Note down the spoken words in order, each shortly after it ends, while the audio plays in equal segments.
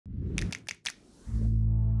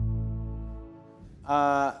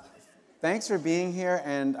Uh, Thanks for being here,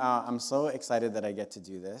 and I'm so excited that I get to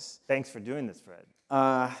do this. Thanks for doing this, Fred.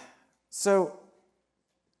 So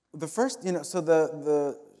the first, so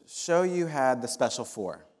the show you had, the Special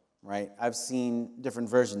Four, right? I've seen different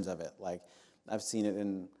versions of it. Like, I've seen it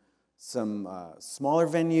in some smaller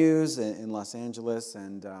venues in Los Angeles,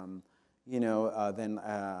 and then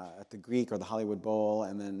at the Greek or the Hollywood Bowl,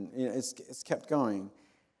 and then it's kept going.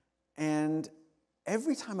 And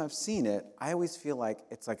every time I've seen it, I always feel like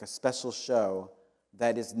it's like a special show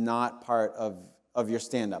that is not part of your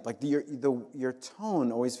stand-up. Like your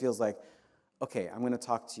tone always feels like, okay, I'm going to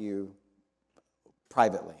talk to you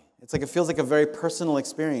privately. It's like it feels like a very personal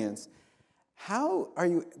experience. How are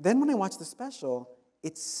you? Then when I watch the special,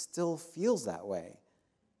 it still feels that way.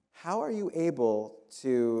 How are you able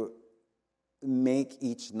to make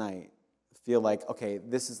each night feel like, okay,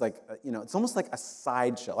 this is like, it's almost like a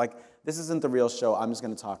sideshow. Like, this isn't the real show, I'm just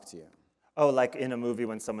going to talk to you. Oh, like in a movie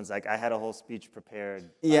when someone's like, I had a whole speech prepared.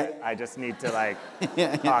 Yeah. I just need to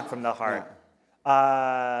talk from the heart.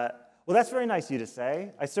 Yeah. Well, that's very nice of you to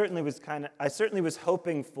say. I certainly was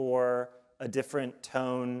hoping for a different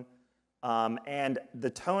tone. And the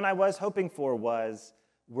tone I was hoping for was,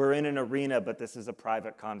 we're in an arena, but this is a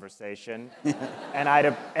private conversation. And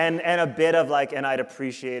a bit of like, and I'd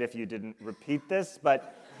appreciate if you didn't repeat this,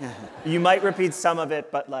 but you might repeat some of it,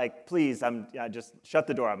 but like, please, just shut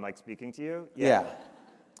the door. I'm like speaking to you. Yeah.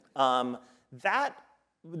 That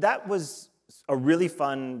was a really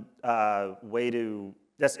fun way to.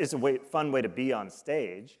 It's a fun way to be on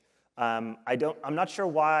stage. I'm not sure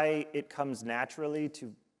why it comes naturally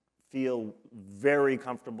to feel very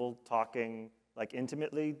comfortable talking like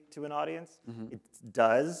intimately to an audience. Mm-hmm. It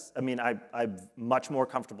does. I mean, I'm much more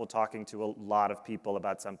comfortable talking to a lot of people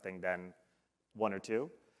about something than one or two.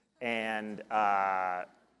 And that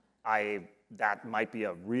might be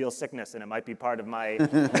a real sickness, and it might be part of my,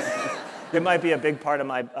 it might be a big part of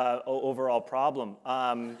my overall problem.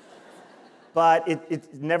 But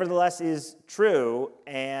it nevertheless is true.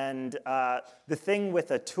 And the thing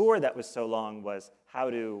with a tour that was so long was how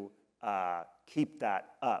to keep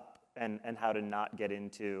that up. And how to not get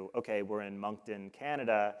into, okay, we're in Moncton,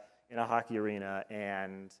 Canada, in a hockey arena,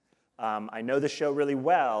 and I know the show really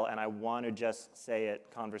well, and I want to just say it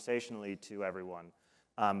conversationally to everyone.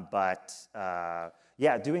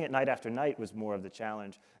 Yeah, doing it night after night was more of the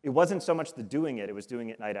challenge. It wasn't so much the doing it was doing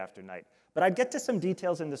it night after night. But I'd get to some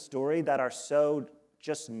details in the story that are so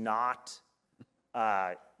just not,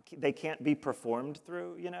 they can't be performed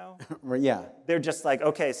through, Yeah. They're just like,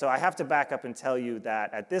 okay, so I have to back up and tell you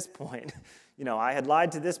that at this point, I had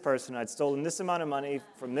lied to this person, I'd stolen this amount of money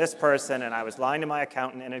from this person, and I was lying to my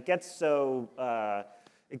accountant, and it gets so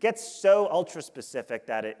ultra specific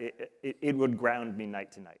that it would ground me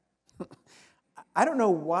night to night. I don't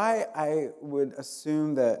know why I would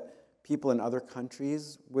assume that people in other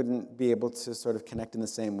countries wouldn't be able to sort of connect in the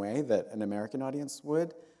same way that an American audience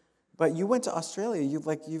would. But you went to Australia. You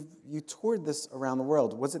toured this around the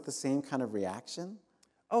world. Was it the same kind of reaction?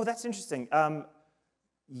 Oh, that's interesting.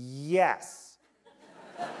 Yes.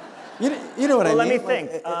 You know what I mean? Let me think.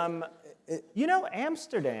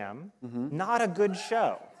 Amsterdam, mm-hmm. Not a good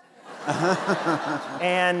show.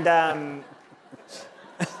 And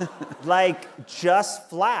just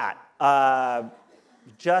flat.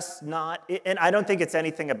 Just not. And I don't think it's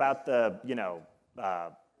anything about the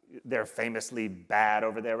they're famously bad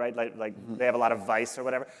over there, right? Like mm-hmm. They have a lot of vice or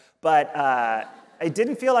whatever. But it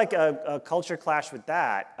didn't feel like a culture clash with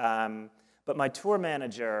that. But my tour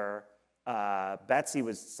manager, Betsy,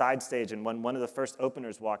 was side stage, and when one of the first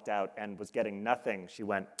openers walked out and was getting nothing, she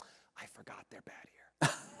went, "I forgot they're bad here."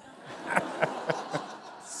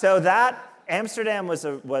 So that Amsterdam was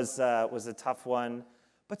a tough one,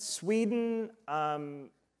 but Sweden.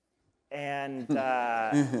 And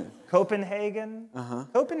Copenhagen. Uh-huh.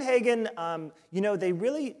 Copenhagen, they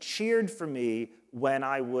really cheered for me when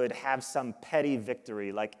I would have some petty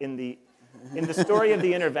victory, like in the story of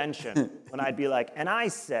The Intervention, when I'd be like, and I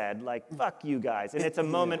said, like, fuck you guys. And it's a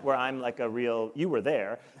moment where I'm like you were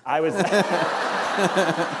there. I was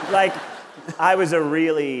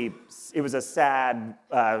it was a sad,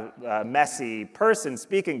 messy person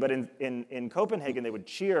speaking, but in Copenhagen, they would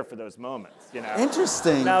cheer for those moments,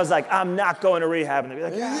 Interesting. And I was like, I'm not going to rehab. And they'd be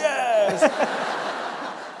like, yes!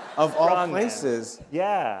 Of all places. Man.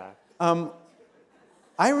 Yeah.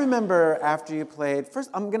 I remember after you played, first,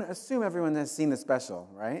 I'm going to assume everyone has seen the special,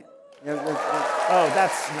 right? Oh,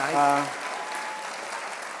 that's nice.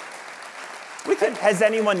 Has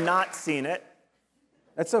anyone not seen it?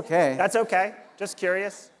 That's okay. That's okay. Just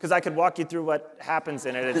curious, because I could walk you through what happens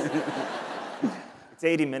in it. It's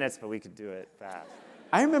 80 minutes, but we could do it fast.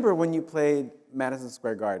 I remember when you played Madison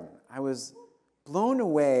Square Garden, I was blown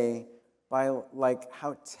away by like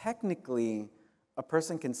how technically a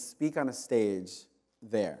person can speak on a stage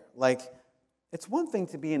there. Like, it's one thing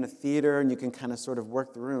to be in a theater and you can kind of sort of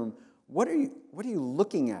work the room. What are you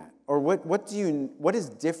looking at? Or what is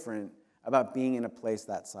different about being in a place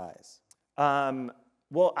that size?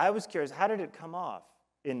 Well, I was curious, how did it come off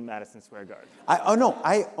in Madison Square Garden?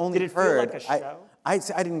 I only did it heard. Feel like a show? I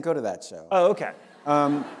didn't go to that show. Oh, okay.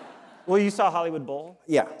 Well, you saw Hollywood Bowl?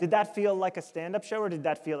 Yeah. Did that feel like a stand-up show, or did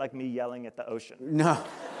that feel like me yelling at the ocean? No.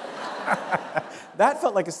 That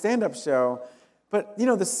felt like a stand-up show, but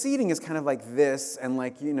the seating is kind of like this, and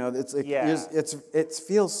like it's like it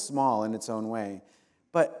feels small in its own way,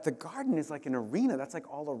 but the Garden is like an arena that's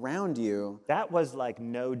like all around you. That was like,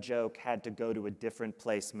 no joke, had to go to a different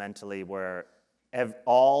place mentally where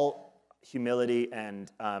all humility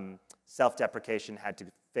and self-deprecation had to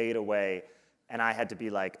fade away, and I had to be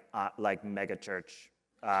like mega church.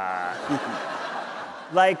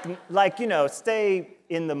 Stay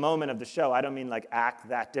in the moment of the show. I don't mean like act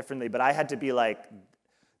that differently, but I had to be like,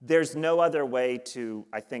 there's no other way to,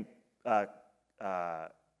 I think,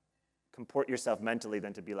 comport yourself mentally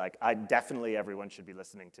than to be like, everyone should be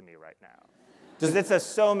listening to me right now. Because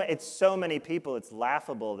it's so many people, it's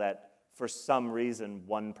laughable that for some reason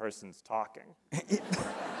one person's talking.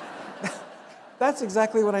 That's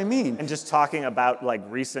exactly what I mean. And just talking about like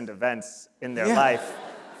recent events in their life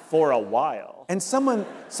for a while. And someone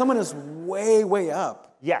is way, way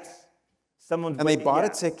up. Yes. And they bought a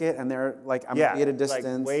ticket, and they're like, I'm gonna be at a distance.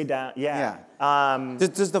 Like way down,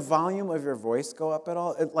 Does the volume of your voice go up at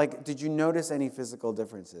all? Did you notice any physical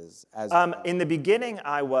differences? In the beginning,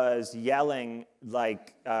 I was yelling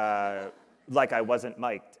like I wasn't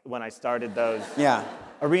mic'd when I started those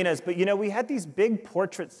arenas. But we had these big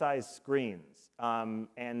portrait-sized screens,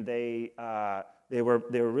 and they were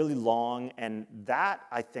really long, and that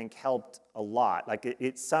I think helped a lot. Like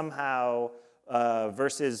it somehow.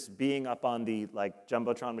 Versus being up on the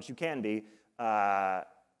Jumbotron, which you can be, that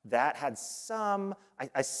had some,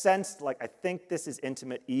 I sensed I think this is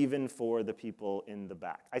intimate even for the people in the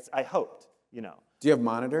back. I hoped, Do you have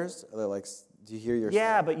monitors? Do you hear yourself?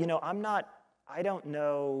 Yeah, but I don't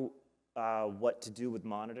know what to do with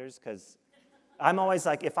monitors, because I'm always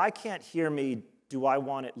like, if I can't hear me, do I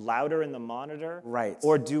want it louder in the monitor? Right.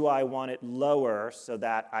 Or do I want it lower so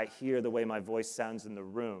that I hear the way my voice sounds in the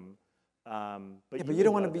room? But you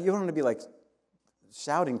don't want to be like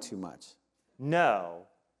shouting too much. No,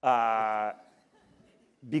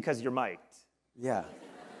 because you're mic'd. Yeah.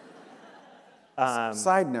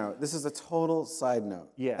 Side note. This is a total side note.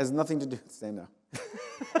 Yeah. It has nothing to do with stand-up.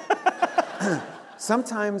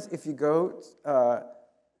 Sometimes if you go,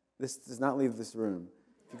 this does not leave this room.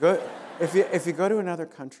 If you go to another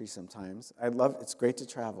country, sometimes it's great to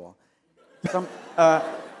travel.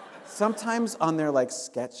 Sometimes on their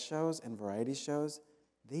sketch shows and variety shows,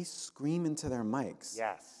 they scream into their mics.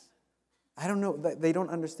 Yes. I don't know, they don't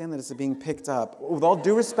understand that it's being picked up. With all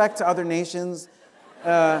due respect to other nations,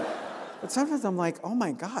 but sometimes I'm like, oh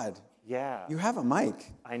my God. Yeah. You have a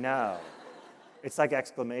mic. I know. It's like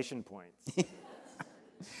exclamation points.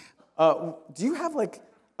 Do you have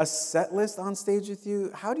a set list on stage with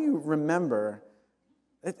you? How do you remember?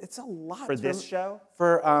 It's a lot. For this show?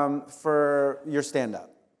 For your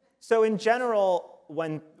stand-up. So in general,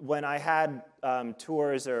 when I had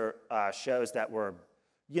tours or shows that were,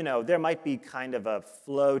 there might be kind of a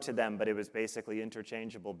flow to them, but it was basically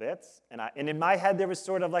interchangeable bits. And in my head, there was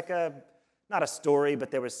sort of not a story,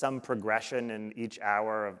 but there was some progression in each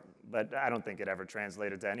hour. But I don't think it ever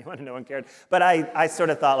translated to anyone. No one cared. But I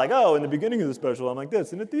sort of thought in the beginning of the special, I'm like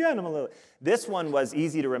this, and at the end, I'm a little. This one was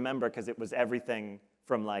easy to remember because it was everything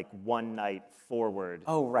from one night forward.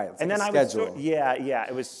 Oh, right. It's and then a I schedule. was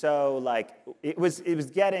it was so it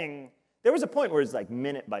was getting, there was a point where it was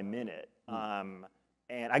minute by minute.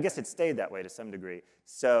 And I guess it stayed that way to some degree.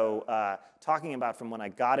 So talking about from when I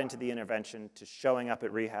got into the intervention to showing up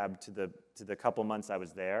at rehab to the couple months I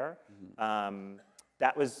was there,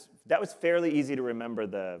 that was fairly easy to remember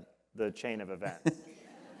the chain of events.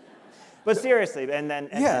 But seriously, and then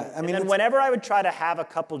whenever I would try to have a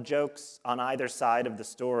couple jokes on either side of the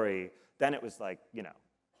story, then it was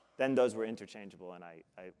then those were interchangeable, and I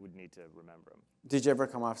would need to remember them. Did you ever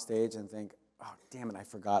come off stage and think, oh, damn it, I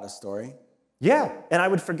forgot a story? Yeah, and I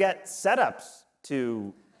would forget setups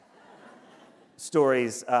to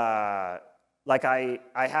stories. I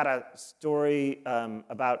had a story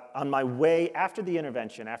about on my way after the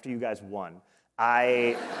intervention, after you guys won,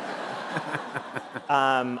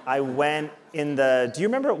 I went in the, do you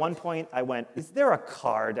remember at one point I went, is there a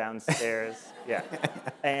car downstairs? Yeah.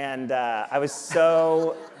 And I was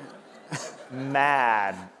so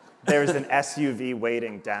mad. There was an SUV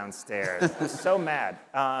waiting downstairs. I was so mad.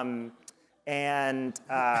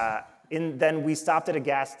 Then we stopped at a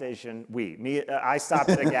gas station. I stopped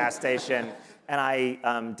at a gas station, and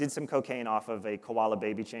I did some cocaine off of a koala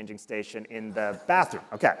baby changing station in the bathroom.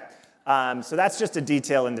 Okay. So that's just a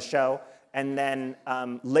detail in the show. And then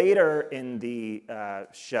later in the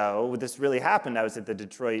show, this really happened. I was at the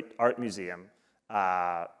Detroit Art Museum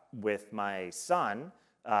with my son.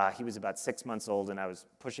 He was about 6 months old, and I was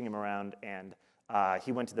pushing him around, and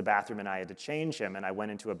he went to the bathroom, and I had to change him, and I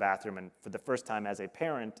went into a bathroom, and for the first time as a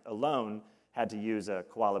parent alone, had to use a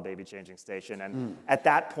koala baby changing station. And at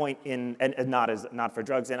that point, not for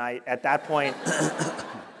drugs, and at that point,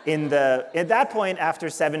 after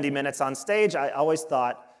 70 minutes on stage, I always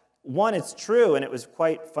thought, one, it's true, and it was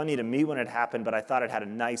quite funny to me when it happened, but I thought it had a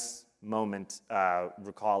nice moment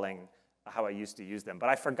recalling how I used to use them. But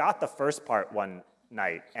I forgot the first part one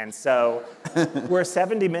night, and so we're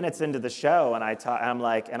 70 minutes into the show, and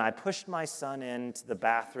and I pushed my son into the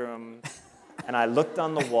bathroom, and I looked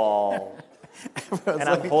on the wall, and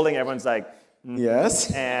I'm holding, everyone's like,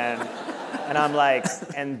 yes, and I'm like,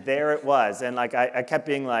 and there it was, and like I kept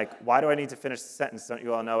being like, why do I need to finish the sentence? Don't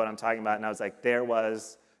you all know what I'm talking about? And I was like, there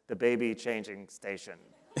was the baby changing station.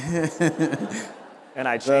 And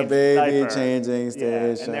I changed the baby diaper. changing station.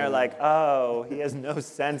 Yeah. And they're like, oh, he has no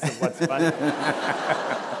sense of what's funny.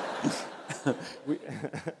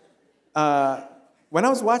 When I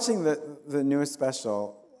was watching the newest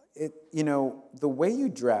special, the way you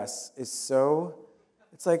dress is so,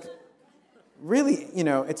 it's like, really,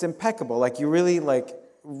 it's impeccable. Like, you really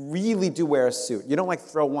do wear a suit. You don't like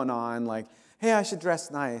throw one on, like, hey, I should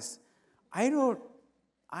dress nice.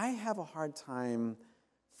 I have a hard time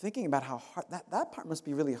thinking about how hard, that part must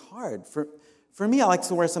be really hard. For me, I like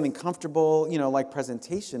to wear something comfortable, like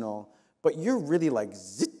presentational, but you're really like,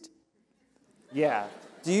 zit. Yeah.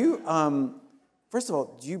 Do you, first of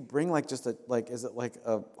all, do you bring is it like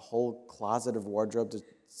a whole closet of wardrobe to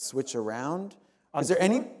switch around? Is there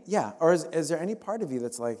any, or is there any part of you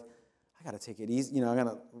that's like, I gotta take it easy, I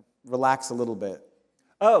gotta relax a little bit?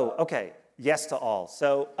 Oh, okay, yes to all.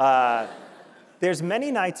 So, there's many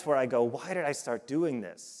nights where I go, why did I start doing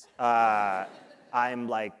this? I'm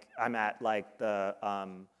at the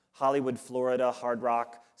Hollywood, Florida Hard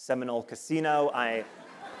Rock Seminole Casino. I've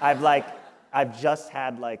just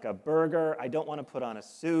had like a burger. I don't want to put on a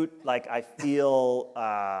suit. Like, I feel,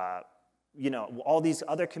 all these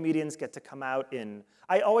other comedians get to come out in.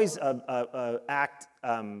 I always act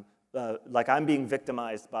like I'm being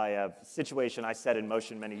victimized by a situation I set in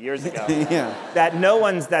motion many years ago. Yeah.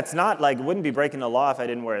 That's not like, wouldn't be breaking the law if I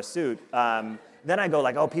didn't wear a suit. Then I go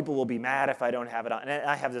like, oh, people will be mad if I don't have it on. And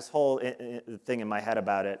I have this whole thing in my head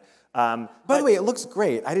about it. By the way, it looks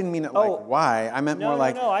great. I didn't mean it like, why? I meant more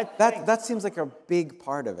like, that seems like a big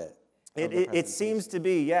part of it. It seems to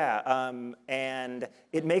be, yeah. And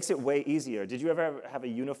it makes it way easier. Did you ever have a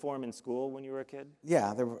uniform in school when you were a kid?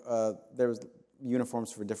 Yeah, there was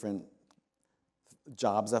uniforms for different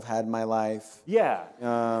jobs I've had in my life. Yeah.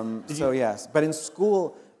 Yes. But in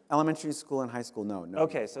school, elementary school and high school, no.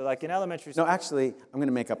 Okay, so like in elementary school. No, actually, I'm going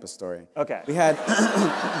to make up a story. Okay. We had,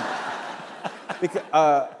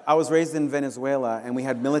 I was raised in Venezuela, and we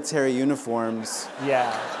had military uniforms.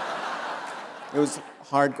 Yeah. It was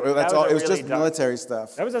hardcore. That's all. It was just military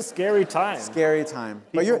stuff. That was a scary time. Scary time.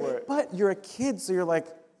 But you're a kid, so you're like,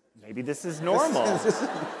 maybe this is normal.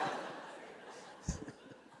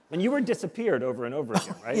 And you were disappeared over and over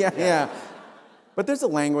again, right? Yeah. But there's a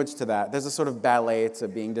language to that. There's a sort of ballet to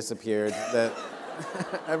being disappeared that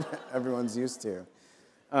everyone's used to.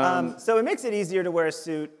 So it makes it easier to wear a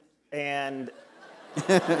suit, and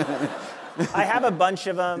I have a bunch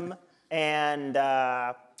of them, and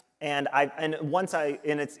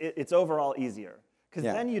it's overall easier. Because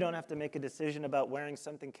then you don't have to make a decision about wearing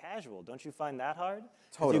something casual. Don't you find that hard?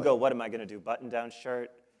 Totally. You go, what am I going to do, button-down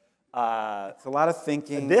shirt? It's a lot of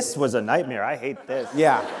thinking. This was a nightmare. I hate this.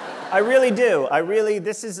 Yeah. I really do.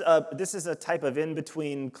 This is a type of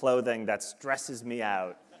in-between clothing that stresses me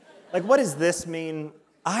out. Like, what does this mean?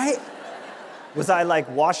 Was I like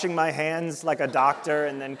washing my hands like a doctor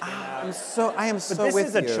and then came out? I am so with you. But this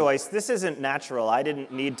is a choice. This isn't natural. I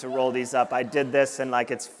didn't need to roll these up. I did this and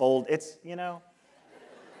like it's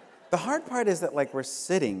The hard part is that like we're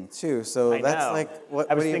sitting too, so that's like what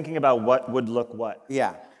I was thinking about what would look what.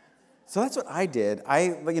 Yeah. So that's what I did.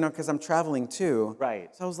 Because I'm traveling too.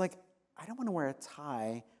 Right. So I was like, I don't want to wear a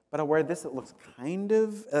tie, but I'll wear this that looks kind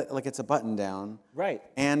of like it's a button down. Right.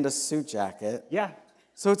 And a suit jacket. Yeah.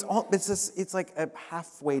 So it's like a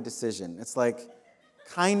halfway decision. It's like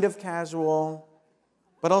kind of casual,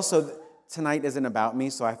 but also tonight isn't about me,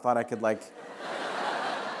 so I thought I could like,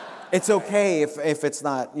 it's okay if it's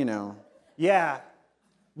not, you know. Yeah.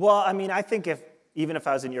 Well, I mean, I think even if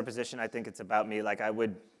I was in your position, I think it's about me. Like I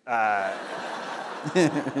would, I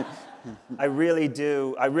really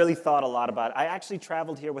do. I really thought a lot about it. I actually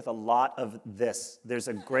traveled here with a lot of this. There's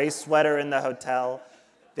a gray sweater in the hotel.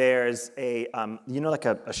 There's a, like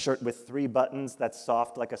a shirt with 3 buttons that's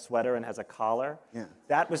soft like a sweater and has a collar? Yeah.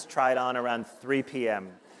 That was tried on around 3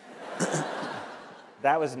 p.m.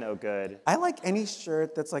 That was no good. I like any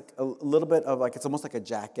shirt that's like a little bit of like, it's almost like a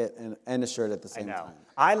jacket and a shirt at the same time.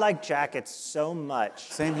 I like jackets so much.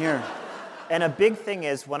 Same here. And a big thing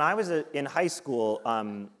is, when I was in high school,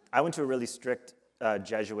 I went to a really strict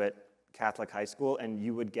Jesuit Catholic high school, and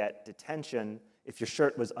you would get detention if your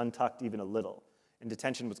shirt was untucked even a little. And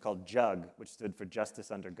detention was called JUG, which stood for Justice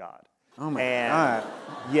Under God. Oh my God.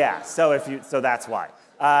 Yeah, so that's why.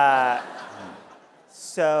 I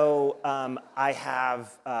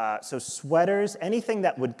have sweaters, anything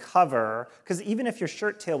that would cover, because even if your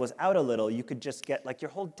shirt tail was out a little, you could just get, like,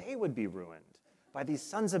 your whole day would be ruined by these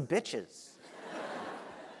sons of bitches.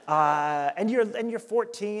 And you're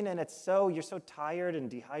 14, and you're so tired and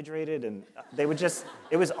dehydrated, and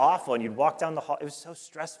it was awful, and you'd walk down the hall. It was so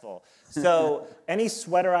stressful. So any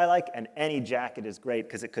sweater I like, and any jacket is great,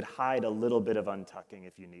 because it could hide a little bit of untucking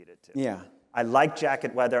if you needed to. Yeah. I like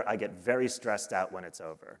jacket weather. I get very stressed out when it's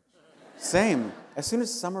over. Same. As soon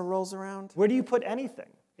as summer rolls around. Where do you put anything?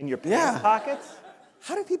 In your pants pockets?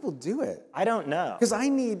 How do people do it? I don't know. Because I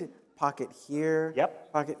need pocket here.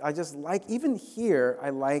 Yep. Pocket. I just like, even here, I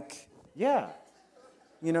like. Yeah.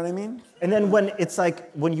 You know what I mean? And then when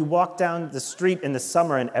you walk down the street in the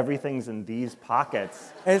summer and everything's in these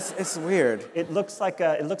pockets. It's weird. It looks like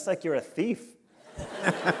you're a thief.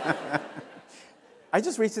 I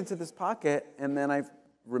just reached into this pocket, and then I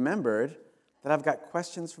remembered that I've got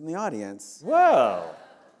questions from the audience. Whoa.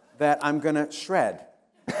 That I'm going to shred.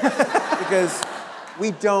 Because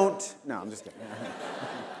we don't... No, I'm just kidding.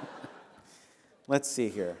 Let's see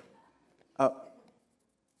here.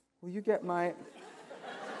 Will you get my...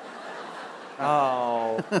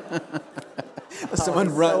 Oh.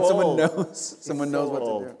 Someone knows what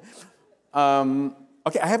to do.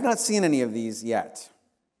 Okay, I have not seen any of these yet.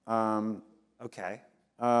 Okay.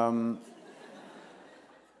 I'll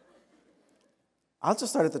just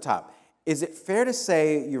start at the top. Is it fair to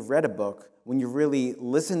say you've read a book when you really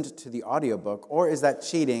listened to the audiobook, or is that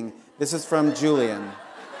cheating? This is from Julian.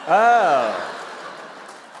 Oh.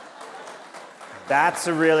 That's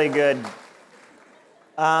a really good...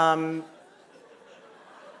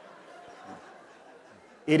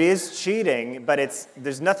 It is cheating, but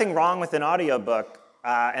there's nothing wrong with an audiobook,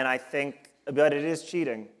 but it is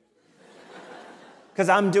cheating. Because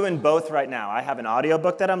I'm doing both right now. I have an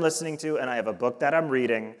audiobook that I'm listening to, and I have a book that I'm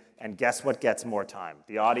reading, and guess what gets more time?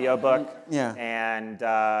 The audiobook. Yeah. And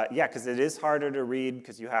because it is harder to read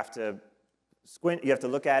because you have to squint, you have to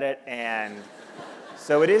look at it, and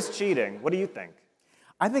so it is cheating. What do you think?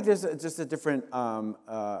 I think there's just a different,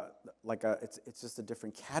 it's just a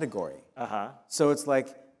different category. Uh-huh. So it's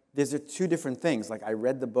like, these are 2 different things. Like, I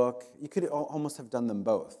read the book. You could almost have done them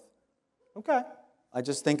both. Okay. I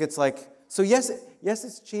just think it's like, so yes,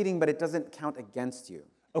 it's cheating, but it doesn't count against you.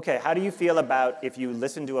 Okay, how do you feel about if you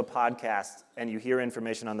listen to a podcast and you hear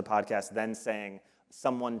information on the podcast, then saying,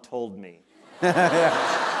 someone told me? Yeah.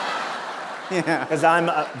 Because I'm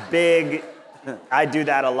a big, I do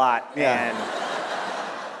that a lot. Yeah.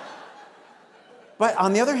 But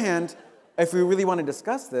on the other hand, if we really want to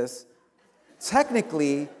discuss this,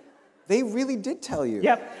 technically, they really did tell you.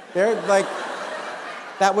 Yep. They're like,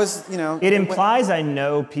 that was, It implies I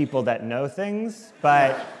know people that know things,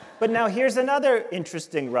 but now here's another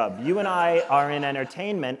interesting rub. You and I are in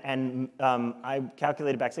entertainment, and I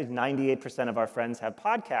calculated backstage 98% of our friends have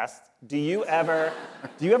podcasts. Do you ever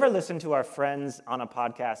listen to our friends on a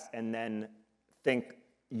podcast and then think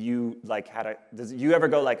you does you ever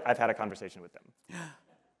go like, I've had a conversation with them?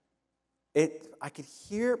 I could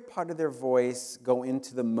hear part of their voice go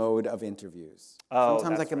into the mode of interviews. Oh,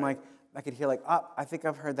 sometimes that's I could hear like, I think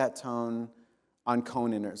I've heard that tone on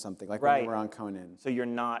Conan or something, like right. when we were on Conan. So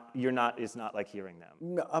it's not like hearing them.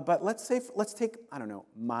 No, but let's take, I don't know,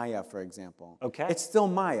 Maya, for example. Okay. It's still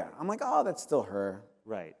Maya. I'm like, oh, that's still her.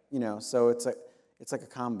 Right. So it's like a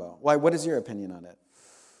combo. Why? What is your opinion on it?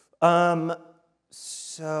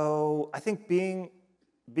 So I think being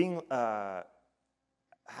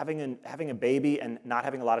having a baby and not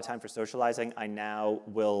having a lot of time for socializing,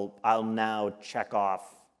 I'll now check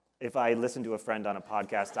off. If I listen to a friend on a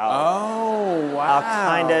podcast, I'll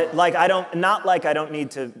kind of, like, not like I don't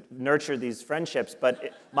need to nurture these friendships,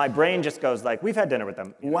 but my brain just goes like, we've had dinner with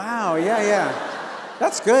them. Wow, yeah.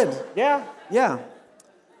 That's good. Yeah. Yeah.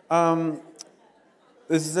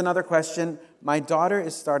 This is another question. My daughter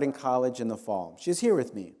is starting college in the fall. She's here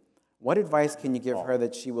with me. What advice can you give her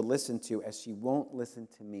that she will listen to as she won't listen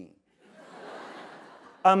to me?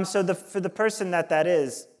 So for the person that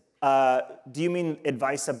is, do you mean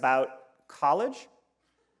advice about college?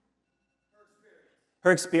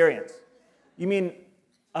 Her experience. You mean,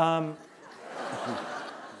 well,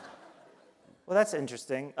 that's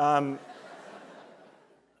interesting. Let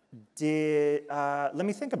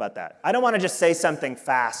me think about that. I don't want to just say something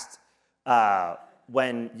fast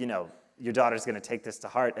when, your daughter's going to take this to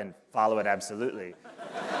heart and follow it absolutely.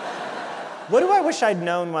 What do I wish I'd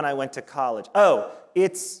known when I went to college? Oh,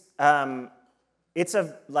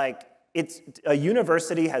 a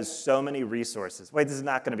university has so many resources. Wait, this is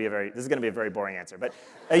going to be a very boring answer, but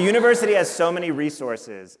a university has so many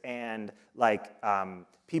resources, and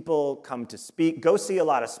people come to speak. Go see a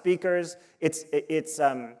lot of speakers.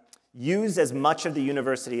 Use as much of the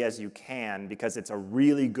university as you can because it's a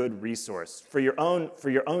really good resource for your own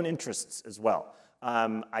interests as well.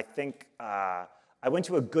 I think I went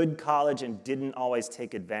to a good college and didn't always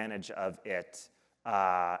take advantage of it,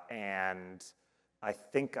 and I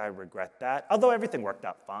think I regret that, although everything worked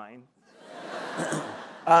out fine.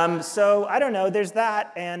 So I don't know, there's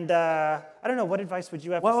that, and I don't know, what advice would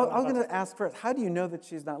you have for someone? Well, I was going to ask first, how do you know that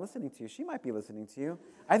she's not listening to you? She might be listening to you.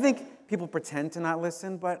 I think people pretend to not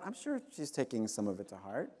listen, but I'm sure she's taking some of it to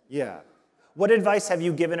heart. Yeah. What advice have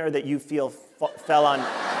you given her that you feel fell on...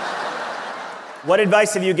 What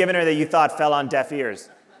advice have you given her that you thought fell on deaf ears?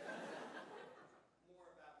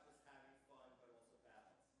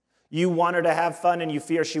 You want her to have fun and you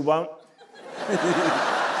fear she won't?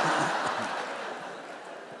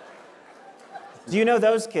 Do you know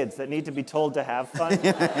those kids that need to be told to have fun?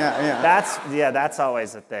 Yeah. That's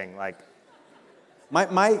always a thing. Like,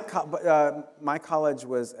 my college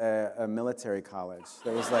was a military college.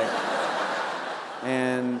 There was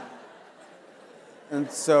and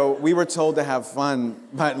so we were told to have fun,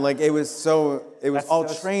 but it was all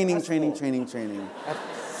training. That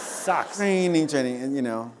sucks. Training,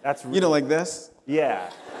 and That's really, like this? Yeah.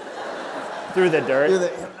 Through the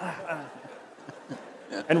dirt.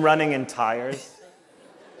 And running in tires.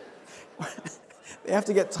 They have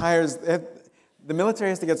to get tires. The military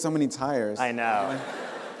has to get so many tires. I know.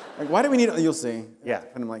 Why do we need? You'll see. Yeah.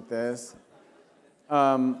 Put them like this.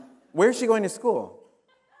 Where's she going to school?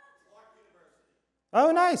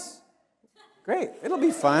 Oh, nice. Great. It'll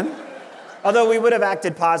be fun. Although we would have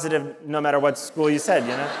acted positive no matter what school you said,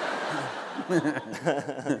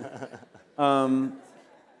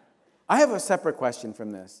 I have a separate question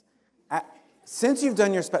from this. Since you've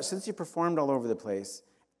done since you performed all over the place,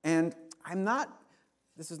 and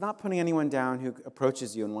this is not putting anyone down who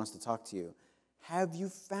approaches you and wants to talk to you, have you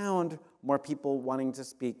found more people wanting to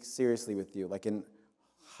speak seriously with you, in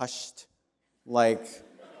hushed,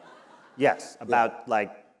 Yes, about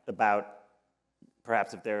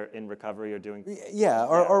perhaps if they're in recovery or doing... Yeah,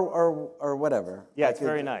 or whatever. Yeah, it's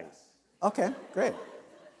very nice. Okay, great.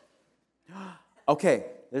 Okay,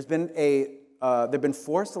 there've been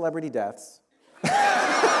 4 celebrity deaths.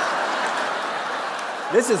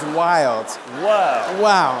 This is wild. Whoa.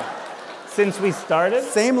 Wow. Since we started?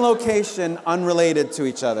 Same location, unrelated to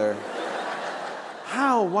each other.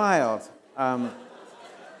 How wild.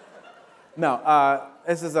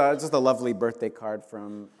 This is just a lovely birthday card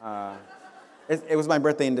from... It was my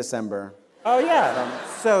birthday in December. Oh, yeah.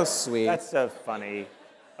 So sweet. That's so funny.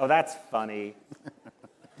 Oh, that's funny.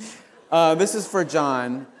 This is for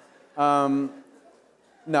John. No,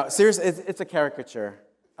 seriously, it's a caricature.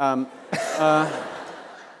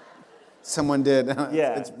 Someone did.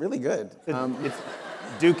 Yeah. It's really good. It's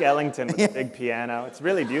Duke Ellington with a big piano. It's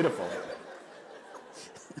really beautiful.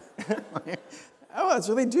 Oh, it's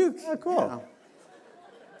really Duke. Oh, cool.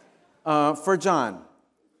 Yeah. For John,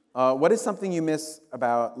 what is something you miss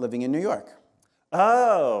about living in New York?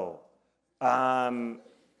 Oh,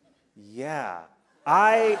 yeah.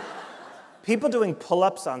 People doing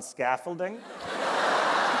pull-ups on scaffolding.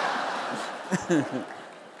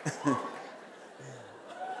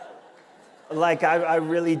 I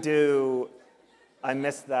really do. I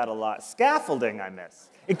miss that a lot. Scaffolding, I miss.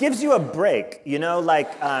 It gives you a break,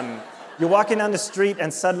 you're walking down the street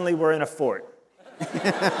and suddenly we're in a fort.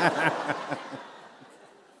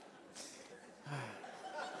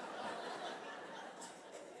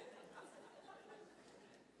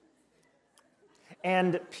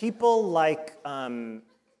 And people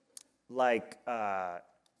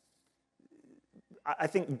I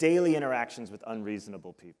think daily interactions with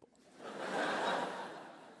unreasonable people.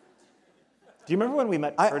 Do you remember when we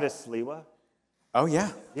met Curtis Sliwa? Oh,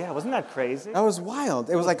 yeah. Yeah, wasn't that crazy? That was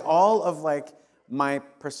wild. It was like all of like my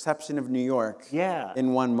perception of New York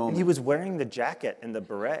in one moment. And he was wearing the jacket and the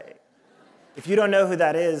beret. If you don't know who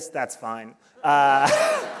that is, that's fine.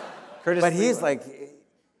 Curtis But Sliwa. he's like,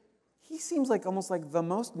 he seems like almost like the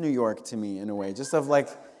most New York to me in a way, just of like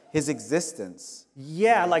his existence.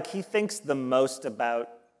 Yeah, like he thinks the most about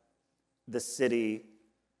the city.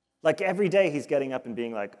 Like every day he's getting up and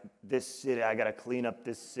being like, this city, I gotta clean up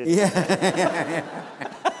this city. Yeah.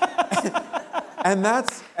 and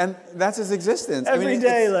that's his existence. Every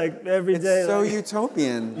day. It's so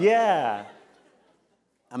utopian. Yeah.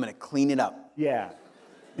 I'm gonna clean it up. Yeah.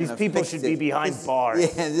 These people should be behind bars.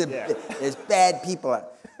 Yeah, there's bad people out.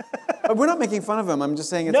 But we're not making fun of him. I'm just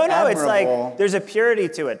saying it's admirable. It's like there's a purity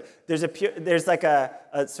to it. There's like a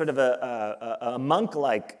sort of a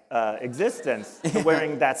monk-like existence to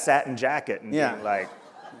wearing that satin jacket and being like.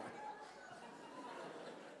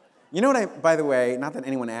 You know what by the way, not that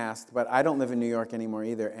anyone asked, but I don't live in New York anymore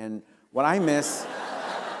either. And what I miss,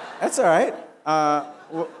 that's all right.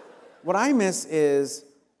 What I miss is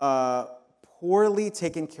poorly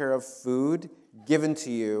taken care of food given to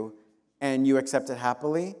you and you accept it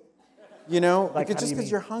happily. You know, like just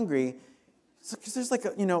because you're hungry, because there's like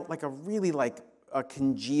a really like a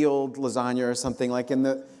congealed lasagna or something like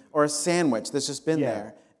or a sandwich that's just been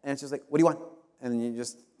there, and it's just like, what do you want? And you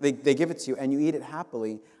just they give it to you and you eat it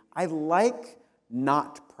happily. I like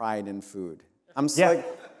not pride in food. So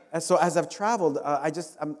as I've traveled,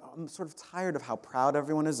 I'm sort of tired of how proud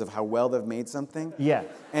everyone is of how well they've made something. Yeah.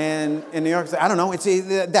 And in New York, it's like, I don't know, it's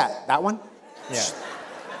either that one. Yeah.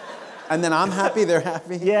 And then I'm happy, they're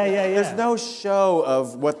happy. Yeah. There's no show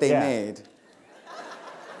of what they made.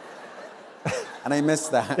 And I miss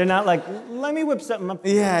that. They're not like, let me whip something up.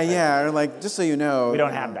 Yeah. Or like, just so you know. We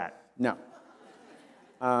don't have that. No.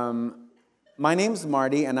 My name's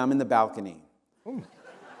Marty, and I'm in the balcony. Ooh.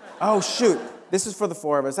 Oh, shoot. This is for the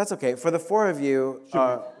four of us. That's okay. For the four of you,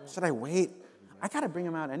 should I wait? I got to bring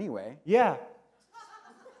them out anyway. Yeah.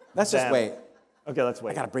 Let's just wait. Okay, let's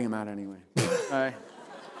wait. I got to bring them out anyway. All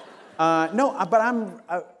right. No, but I'm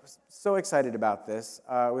so excited about this.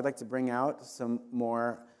 We'd like to bring out some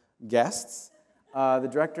more guests. The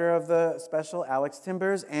director of the special, Alex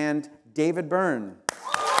Timbers, and David Byrne.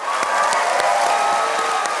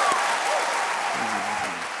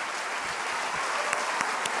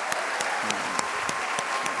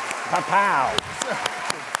 Pow.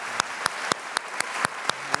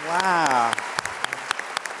 Wow.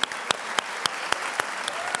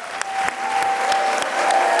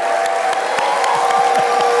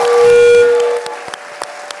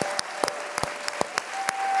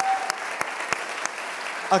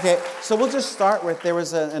 Okay, so we'll just start with, there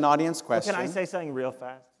was an audience question. Can I say something real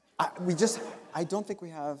fast? I don't think we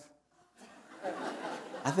have,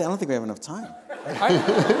 I don't think we have enough time.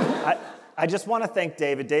 I just want to thank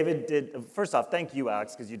David. David did, first off, thank you,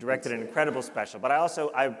 Alex, because you directed an incredible special. But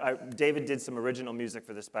David did some original music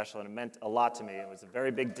for this special, and it meant a lot to me. It was a very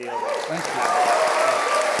big deal. Thank you.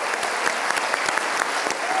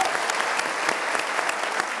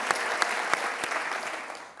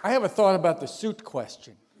 I have a thought about the suit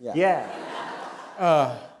question. Yeah.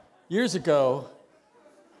 Years ago,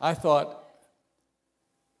 I thought,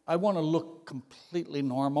 I want to look completely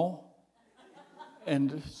normal,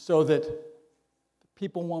 and so that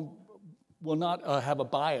people will not have a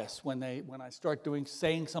bias when I start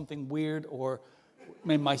saying something weird, or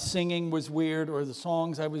my singing was weird, or the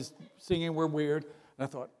songs I was singing were weird. And I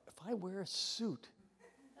thought, if I wear a suit,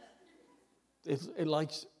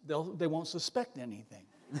 they won't suspect anything.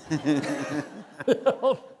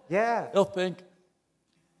 They'll think,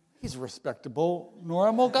 he's a respectable,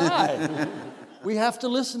 normal guy. We have to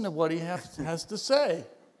listen to what he has to say.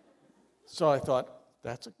 So I thought,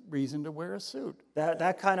 that's a reason to wear a suit.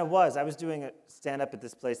 That kind of was. I was doing a stand-up at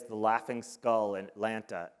this place, The Laughing Skull in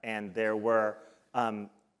Atlanta, and there were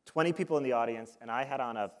 20 people in the audience, and I had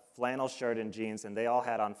on a flannel shirt and jeans, and they all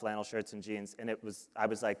had on flannel shirts and jeans, and I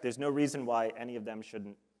was like, there's no reason why any of them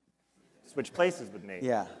shouldn't switch places with me.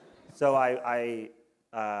 Yeah. So I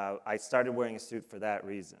started wearing a suit for that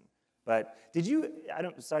reason. But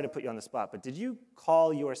sorry to put you on the spot, but did you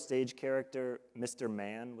call your stage character Mr.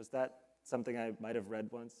 Man? Was that something I might have read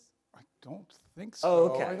once? I don't think so. Oh,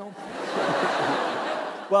 okay. I don't think so.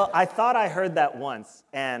 Well, I thought I heard that once,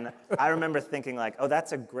 and I remember thinking like, oh,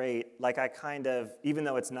 that's a great, like I kind of, even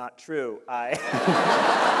though it's not true, I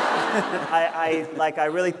I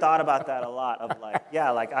really thought about that a lot of like,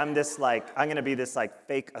 yeah, like I'm gonna be this like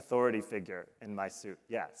fake authority figure in my suit.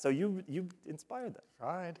 Yeah, so you inspired that.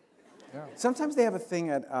 Tried. Yeah. Sometimes they have a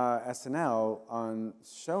thing at SNL on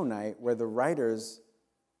show night where the writers,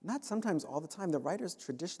 not sometimes, all the time, the writers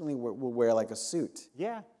traditionally will wear like a suit.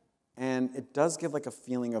 Yeah. And it does give like a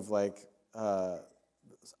feeling of like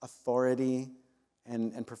authority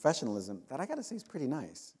and professionalism that I gotta say is pretty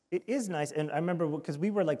nice. It is nice, and I remember because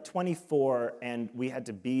we were like 24 and we had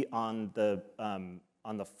to be on the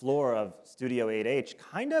floor of Studio 8H,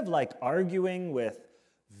 kind of like arguing with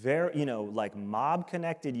very, like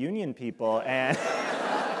mob-connected union people, and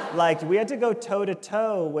like we had to go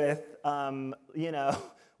toe-to-toe with,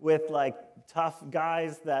 with like tough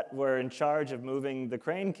guys that were in charge of moving the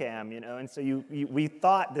crane cam, and so we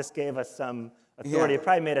thought this gave us some authority. Yeah. It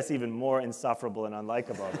probably made us even more insufferable and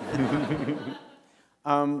unlikable.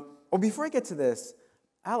 Well, before I get to this,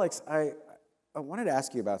 Alex, I wanted to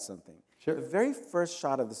ask you about something. Sure. The very first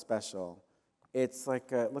shot of the special, it's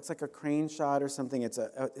like it looks like a crane shot or something. It's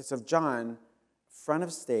of John, front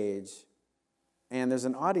of stage, and there's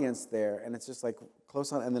an audience there, and it's just like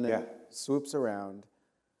close on, and then it swoops around.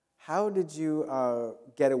 How did you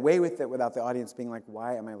get away with it without the audience being like,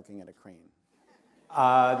 why am I looking at a crane?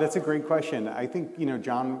 That's a great question. I think,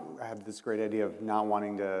 John had this great idea of not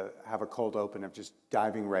wanting to have a cold open, of just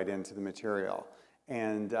diving right into the material.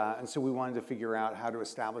 And so we wanted to figure out how to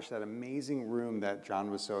establish that amazing room that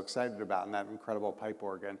John was so excited about and that incredible pipe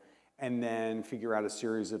organ, and then figure out a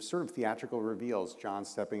series of sort of theatrical reveals, John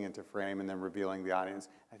stepping into frame and then revealing the audience.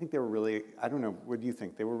 I think they were really, I don't know, what do you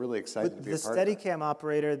think? They were really excited to be a part of it. The Steadicam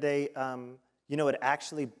operator, they, it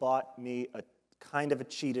actually bought me a kind of a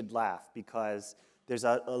cheated laugh, because there's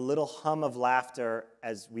a little hum of laughter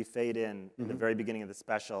as we fade in the very beginning of the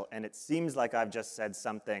special, and it seems like I've just said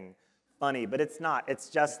something funny, but it's not. It's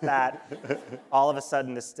just that all of a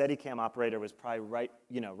sudden the Steadicam operator was probably right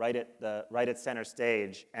at center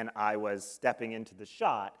stage, and I was stepping into the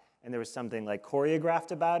shot, and there was something like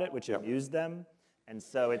choreographed about it, which amused them. And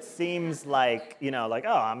so it seems like, oh,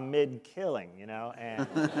 I'm mid-killing, and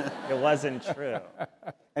it wasn't true.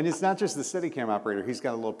 And it's not just the Steadicam operator. He's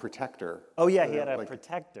got a little protector. Oh, yeah, he had a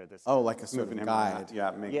protector. Like a sort of guide.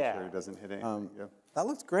 Making sure he doesn't hit anything. That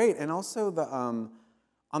looks great. And also the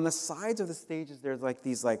on the sides of the stages, there's like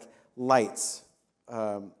these like lights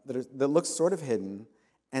that look sort of hidden,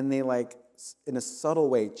 and they like in a subtle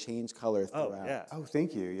way change color throughout. Oh, yeah. Oh,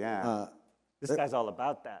 thank you. Yeah. This guy's all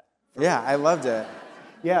about that. Yeah, I loved it.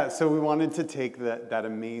 Yeah, so we wanted to take that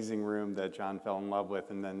amazing room that John fell in love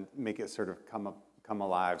with and then make it sort of come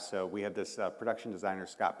alive. So we had this production designer,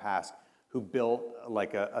 Scott Pask, who built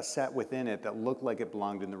like a set within it that looked like it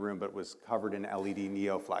belonged in the room, but was covered in LED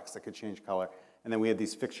NeoFlex that could change color. And then we had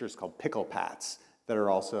these fixtures called pickle pats that are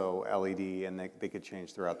also LED, and they could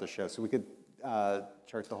change throughout the show. So we could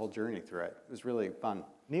chart the whole journey through it. It was really fun.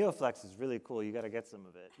 NeoFlex is really cool. You got to get some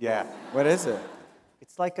of it. Yeah. What is it?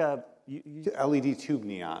 It's like a LED tube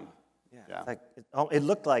neon. Yeah. It's like it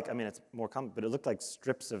looked like, I mean, it's more common, but it looked like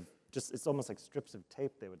strips of it's almost like strips of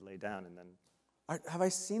tape they would lay down, and then. Have I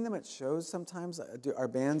seen them at shows sometimes? Are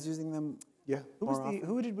bands using them? Yeah.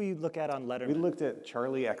 Who did we look at on Letterman? We looked at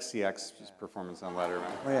Charlie XCX's performance on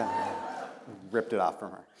Letterman. Oh yeah. Ripped it off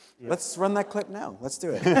from her. Yeah. Let's run that clip now. Let's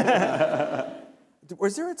do it.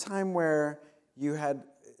 Was there a time where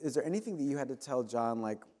is there anything that you had to tell John,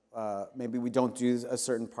 like, maybe we don't do a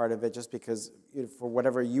certain part of it just because for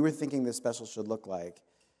whatever you were thinking this special should look like?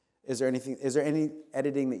 Is there any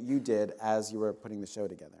editing that you did as you were putting the show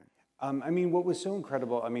together? I mean, what was so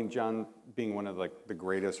incredible, I mean, John being one of like the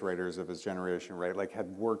greatest writers of his generation, right, like had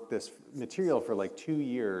worked this material for like 2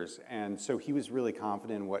 years, and so he was really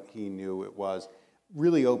confident in what he knew it was,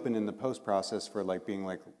 really open in the post process for like being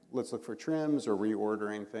like, let's look for trims or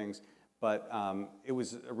reordering things, but it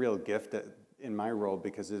was a real gift in my role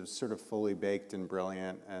because it was sort of fully baked and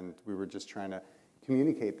brilliant, and we were just trying to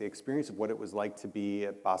communicate the experience of what it was like to be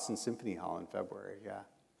at Boston Symphony Hall in February, yeah.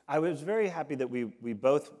 I was very happy that we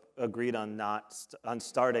both agreed on on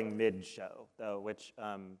starting mid-show, though, which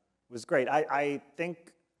was great. I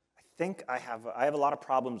think I have a lot of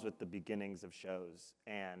problems with the beginnings of shows,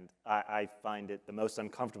 and I find it the most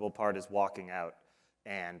uncomfortable part is walking out,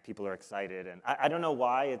 and people are excited, and I don't know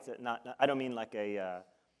why it's not. I don't mean like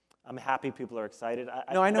I'm happy people are excited.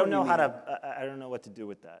 I don't know I don't know what to do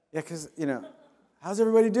with that. Yeah, because how's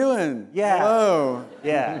everybody doing? Yeah. Hello.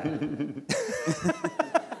 Yeah.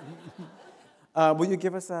 Will you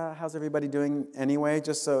give us a how's everybody doing anyway,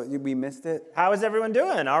 just so we missed it? How is everyone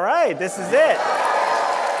doing? All right, this is it.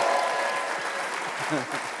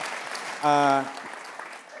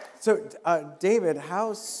 David,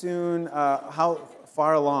 how soon, how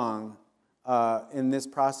far along in this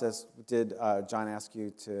process did John ask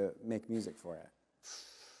you to make music for it?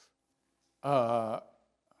 I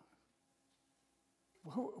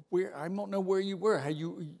don't know where you were. Had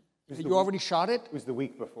you already shot it? It was the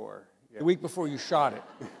week before. Yeah. The week before you shot it.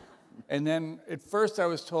 And then at first I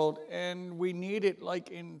was told, and we need it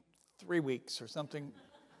like in 3 weeks or something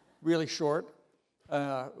really short,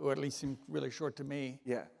 or at least seemed really short to me.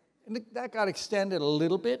 Yeah. And that got extended a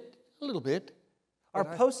little bit. Our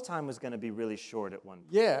post time was going to be really short at one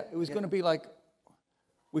point. Yeah, it was going to be like,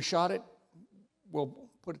 we shot it, we'll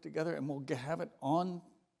put it together, and we'll have it on,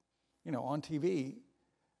 on TV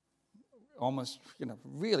almost,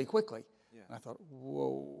 really quickly. Yeah. And I thought,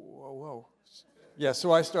 whoa. Yeah,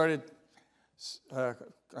 so I started, I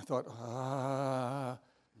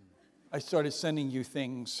started sending you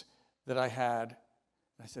things that I had.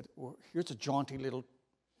 I said, well, here's a jaunty little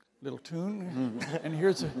tune,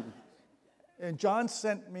 and and John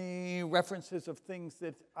sent me references of things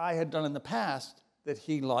that I had done in the past that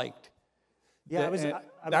he liked. Yeah,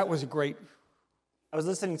 that was a great. I was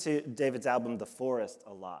listening to David's album "The Forest"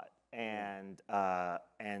 a lot, and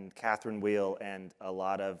Catherine Wheel, and a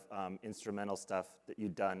lot of instrumental stuff that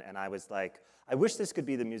you'd done, and I was like, I wish this could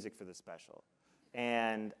be the music for the special,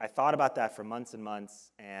 and I thought about that for months and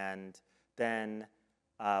months, and then.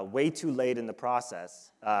 Way too late in the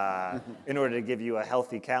process, in order to give you a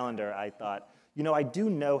healthy calendar, I thought, I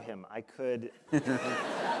do know him. I could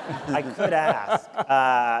ask.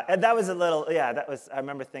 And that was a little, I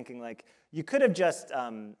remember thinking, like, you could have just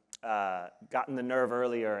gotten the nerve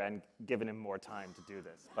earlier and given him more time to do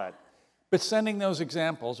this. But sending those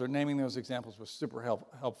examples or naming those examples was super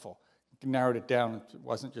helpful. You narrowed it down. It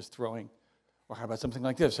wasn't just throwing, well, how about something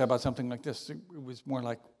like this? How about something like this? It was more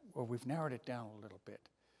like, well, we've narrowed it down a little bit.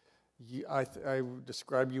 I would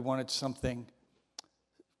describe you wanted something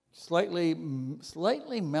slightly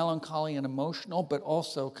melancholy and emotional, but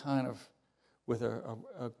also kind of with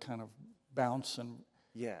a kind of bounce and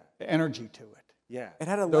energy to it. Yeah, it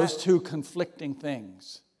had those two conflicting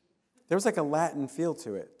things. There was like a Latin feel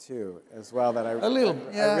to it too, as well. That a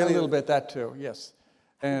little bit that too. Yes,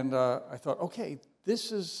 and I thought, okay,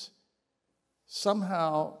 this is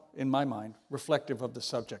somehow in my mind reflective of the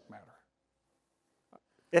subject matter.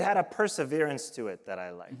 It had a perseverance to it that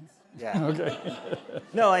I liked. Yeah. Okay.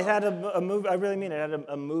 No, it had a move. I really mean it. It had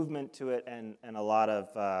a movement to it, and a lot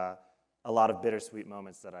of bittersweet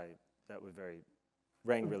moments that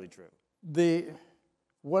rang really true.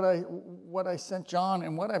 What I sent John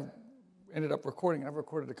and what I've ended up recording, I've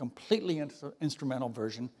recorded a completely instrumental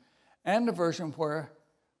version, and a version where,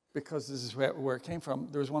 because this is where it came from,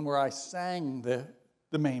 there was one where I sang the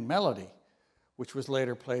main melody, which was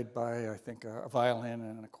later played by, I think, a violin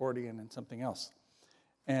and an accordion and something else.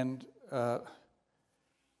 And I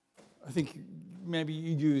think maybe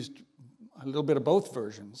you used a little bit of both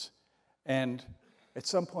versions. And at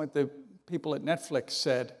some point, the people at Netflix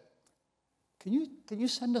said, can you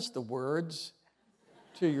send us the words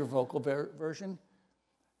to your vocal version?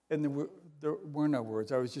 And there were no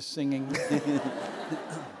words. I was just singing.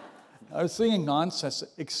 I was singing nonsense,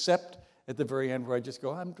 except at the very end where I just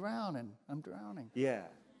go, I'm drowning. Yeah.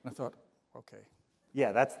 And I thought, okay.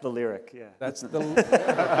 Yeah, that's the lyric, yeah. That's the...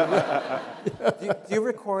 do you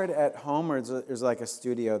record at home, or is there like a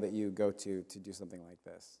studio that you go to do something like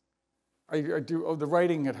this? I do the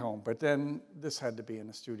writing at home, but then this had to be in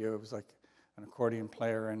a studio. It was like an accordion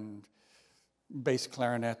player and bass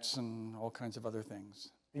clarinets and all kinds of other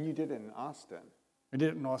things. And you did it in Austin. I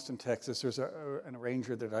did it in Austin, Texas. There's an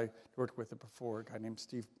arranger that I worked with before, a guy named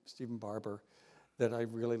Stephen Barber, that I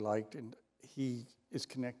really liked, and he is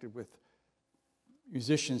connected with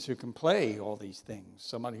musicians who can play all these things.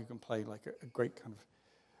 Somebody who can play like a great kind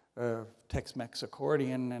of Tex-Mex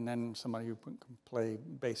accordion, and then somebody who can play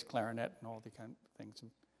bass clarinet and all the kind of things. And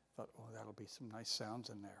I thought, oh, that'll be some nice sounds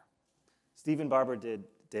in there. Stephen Barber did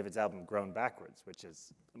David's album "Grown Backwards," which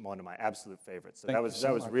is one of my absolute favorites. So that was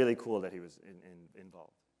really cool that he was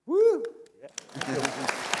involved. Woo! Yeah.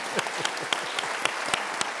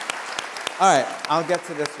 All right, I'll get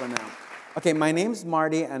to this one now. Okay, my name's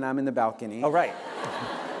Marty, and I'm in the balcony. Oh, right.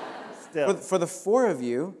 Still. For the four of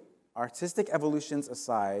you, artistic evolutions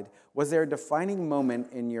aside, was there a defining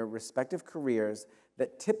moment in your respective careers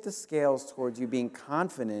that tipped the scales towards you being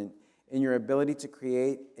confident in your ability to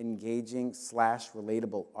create engaging /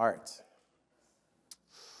 relatable art?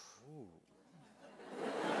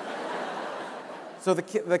 So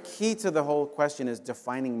the key to the whole question is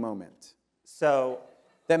defining moment. So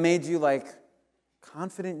That made you like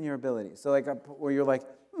confident in your ability. So like where you're like,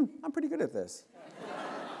 I'm pretty good at this.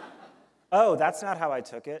 oh, that's not how I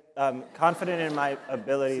took it. Confident in my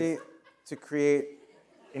abilities. See, to create.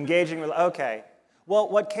 Engaging, okay. Well,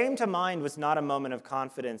 what came to mind was not a moment of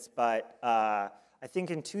confidence, but I think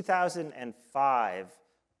in 2005,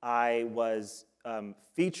 I was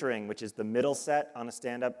featuring, which is the middle set on a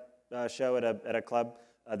stand-up show at a club.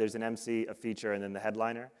 There's an MC, a feature, and then the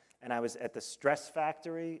headliner. And I was at the Stress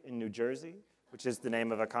Factory in New Jersey, which is the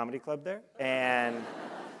name of a comedy club there. And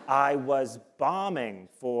I was bombing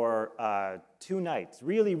for 2 nights,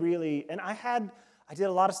 really, and I did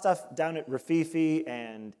a lot of stuff down at Rafifi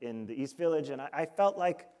and in the East Village, and I felt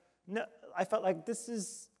like,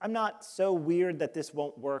 I'm not so weird that this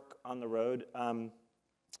won't work on the road,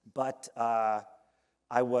 but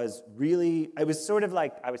I was sort of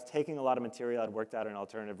like, I was taking a lot of material I'd worked out in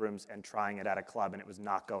alternative rooms and trying it at a club, and it was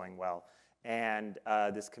not going well. And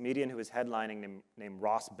this comedian who was headlining named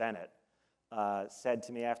Ross Bennett said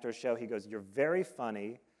to me after a show, he goes, "You're very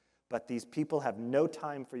funny, but these people have no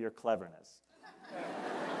time for your cleverness."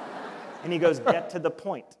 And he goes, "Get to the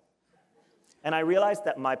point." And I realized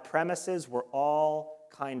that my premises were all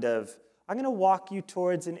kind of, I'm going to walk you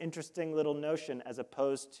towards an interesting little notion as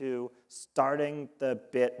opposed to starting the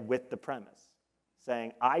bit with the premise,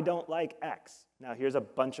 saying, I don't like X. Now here's a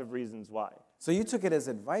bunch of reasons why. So you took it as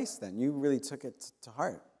advice then. You really took it to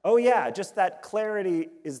heart. Oh yeah, just that clarity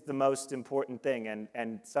is the most important thing,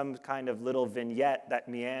 and some kind of little vignette that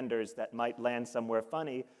meanders that might land somewhere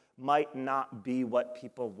funny might not be what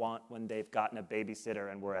people want when they've gotten a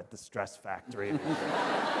babysitter and we're at the Stress Factory.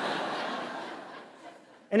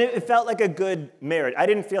 And it felt like a good marriage. I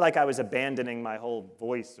didn't feel like I was abandoning my whole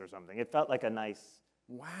voice or something. It felt like a nice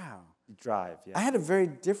drive. Yeah. I had a very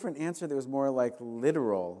different answer that was more like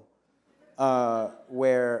literal,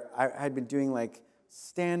 where I had been doing like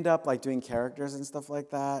stand-up, like doing characters and stuff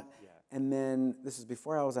like that. Yeah. And then, this is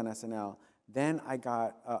before I was on SNL, then I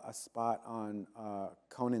got a spot on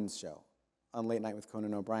Conan's show, on Late Night with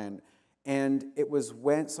Conan O'Brien. And it was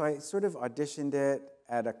so I sort of auditioned it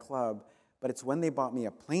at a club, but it's when they bought me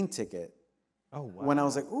a plane ticket. Oh, wow. When I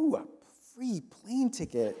was like, ooh, a free plane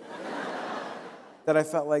ticket. That I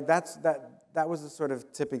felt like that was a sort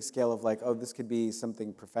of tipping scale of like, oh, this could be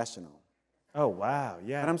something professional. Oh, wow,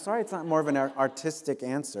 yeah. But I'm sorry it's not more of an artistic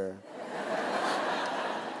answer.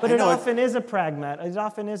 But it often is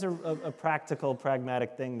a practical,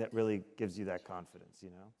 pragmatic thing that really gives you that confidence, you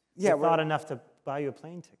know? Yeah, it's not enough to buy you a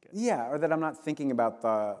plane ticket. Yeah, or that I'm not thinking about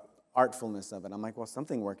the artfulness of it. I'm like, well,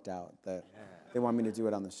 something worked out that they want me to do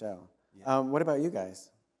it on the show. Yeah. What about you guys?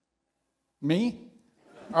 Me?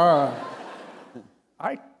 I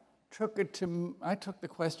took the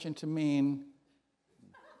question to mean,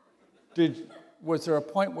 was there a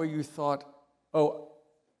point where you thought, oh,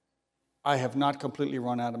 I have not completely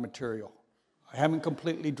run out of material. I haven't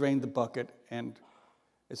completely drained the bucket, and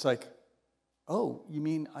it's like, oh, you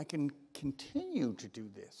mean I can continue to do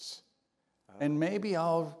this? And maybe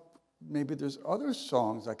there's other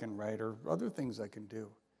songs I can write or other things I can do.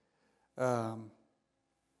 That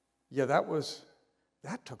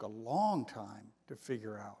took a long time to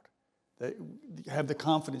figure out. That have the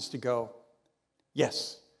confidence to go,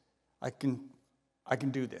 yes, I can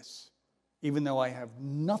do this. Even though I have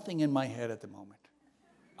nothing in my head at the moment.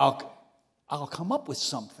 I'll come up with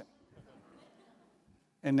something.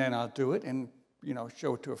 And then I'll do it and,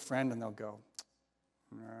 show it to a friend and they'll go,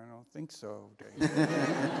 I don't think so, Dave.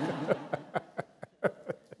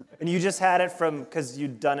 And you just had it because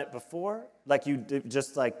you'd done it before? Like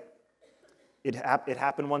it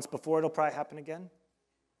happened once before, it'll probably happen again?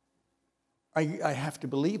 I have to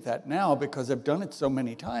believe that now because I've done it so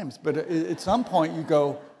many times. But at some point you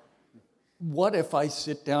go, what if I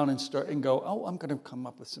sit down and start and go, oh, I'm going to come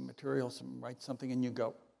up with some material, write something, and you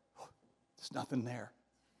go, oh, there's nothing there.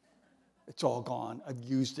 It's all gone. I've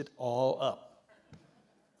used it all up.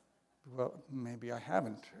 Well, maybe I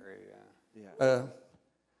haven't. Yeah.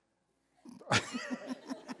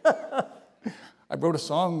 I wrote a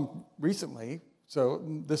song recently, so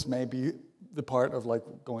this may be the part of like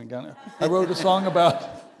going down. I wrote a song about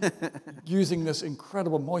using this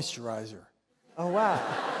incredible moisturizer. Oh, wow.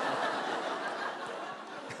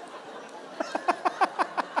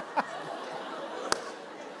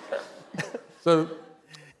 So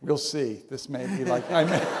we'll see. This may be like,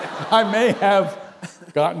 I may have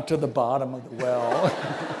gotten to the bottom of the well.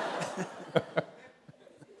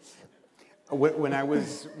 When I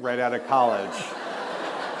was right out of college,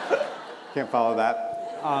 can't follow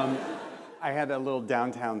that. I had a little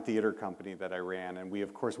downtown theater company that I ran, and we,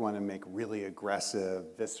 of course, wanted to make really aggressive,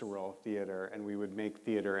 visceral theater, and we would make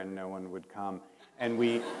theater and no one would come. And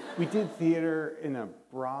we did theater in a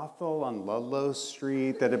brothel on Ludlow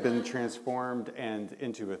Street that had been transformed and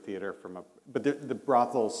into a theater but the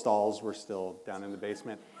brothel stalls were still down in the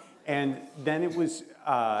basement. And then it was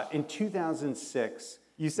in 2006.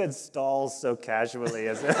 You said stalls so casually,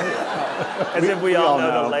 as if we all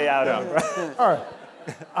know the layout of it. All right.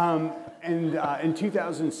 And in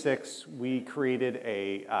 2006, we created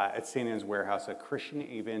at St. Anne's Warehouse, a Christian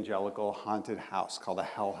evangelical haunted house called a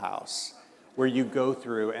Hell House, where you go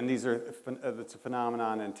through, and it's a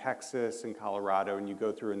phenomenon in Texas and Colorado, and you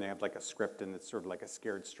go through and they have like a script, and it's sort of like a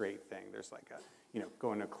scared straight thing. There's like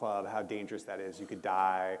going to a club, how dangerous that is, you could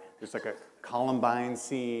die. There's like a Columbine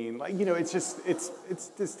scene, like, it's just, it's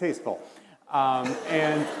distasteful.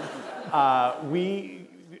 We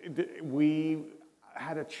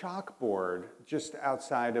had a chalkboard just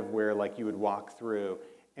outside of where like you would walk through,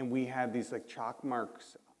 and we had these like chalk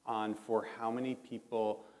marks on for how many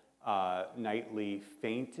people nightly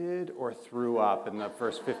fainted or threw up in the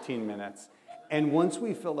first 15 minutes. And once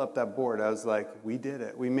we filled up that board, I was like, we did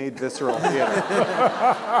it. We made visceral theater.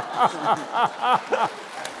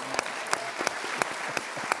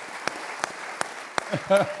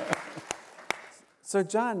 So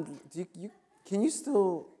John, can you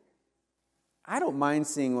still, I don't mind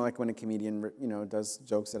seeing like when a comedian, does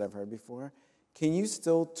jokes that I've heard before. Can you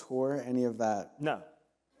still tour any of that? No.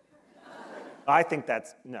 I think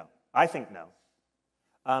no. I think no.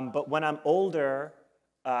 But when I'm older,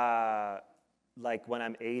 like when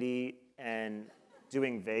I'm 80 and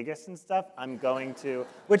doing Vegas and stuff, I'm going to,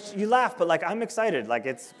 which you laugh, but like I'm excited. Like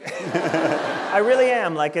it's, I really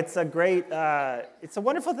am. Like it's a great, it's a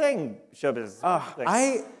wonderful thing, showbiz.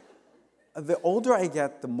 The older I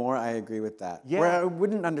get, the more I agree with that. Yeah. Where I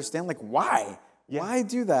wouldn't understand, like, why? Yeah. Why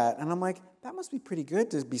do that? And I'm like, that must be pretty good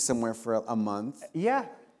to be somewhere for a month. Yeah.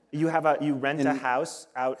 You rent a house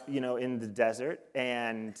out, in the desert,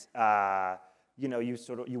 and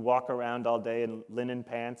you walk around all day in linen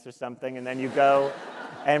pants or something, and then you go,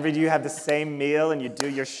 and you have the same meal, and you do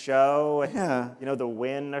your show, and, the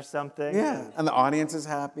Win or something. Yeah, and the audience is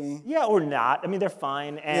happy. Yeah, or not. I mean, they're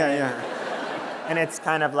fine. And, and it's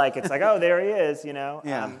kind of like, oh, there he is,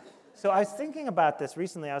 Yeah. So I was thinking about this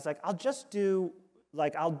recently. I was like, I'll do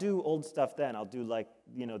old stuff then. I'll do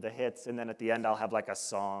the hits, and then at the end I'll have like a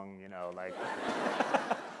song,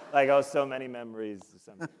 like, oh, so many memories or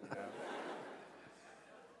something.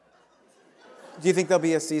 Do you think there'll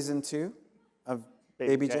be a season 2 of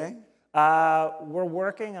Baby J? We're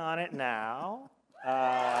working on it now.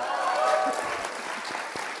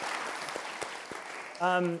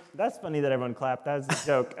 That's funny that everyone clapped. That was a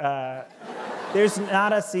joke. There's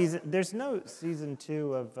no season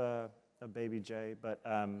 2 of Baby J, but.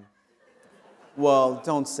 Well,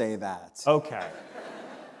 don't say that. Okay.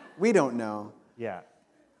 We don't know. Yeah.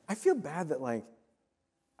 I feel bad that were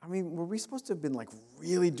we supposed to have been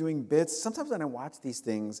really doing bits? Sometimes when I watch these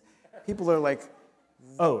things, people are like,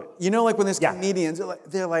 oh, like when there's comedians,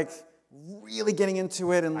 they're really getting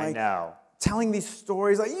into it and I know. Telling these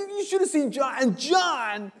stories. Like, you should have seen John. And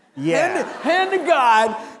John, yeah. hand to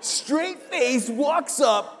God, straight face, walks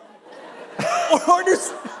up,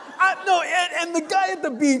 orders. And the guy at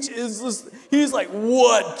the beach he's like,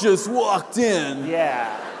 what just walked in?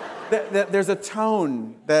 Yeah. There's a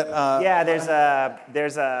tone that...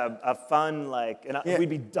 there's a fun, we'd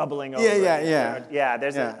be doubling over. Yeah.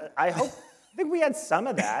 Yeah, I think we had some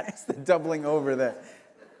of that. It's the doubling over that.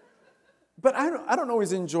 But I don't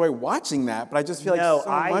always enjoy watching that, but I just feel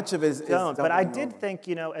much of it is don't. But I did over. think,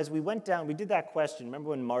 as we went down, we did that question. Remember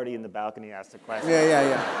when Marty in the balcony asked a question?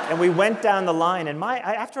 Yeah. And we went down the line, and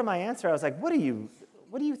after my answer, I was like, who do you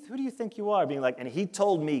think you are? Being like, and he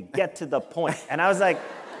told me, get to the point. And I was like,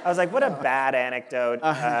 what a bad anecdote.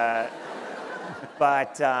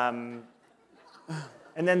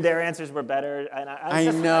 And then their answers were better. And I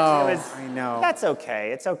know. That's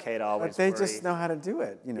okay. It's okay to always But they worry. just know how to do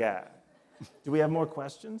it. Yeah. Do we have more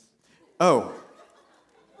questions? Oh,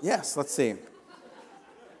 yes, let's see.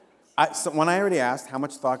 One I already asked, how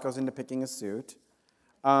much thought goes into picking a suit?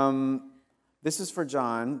 This is for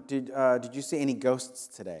John. Did you see any ghosts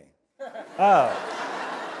today? Oh.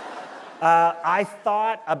 I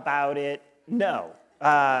thought about it. No.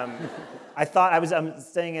 I thought I'm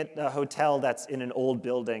staying at a hotel that's in an old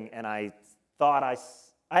building, and I thought I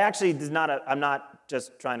actually did not. I'm not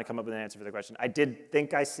just trying to come up with an answer for the question. I did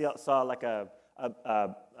think I saw like a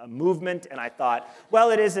movement, and I thought,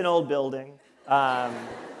 well, it is an old building. Is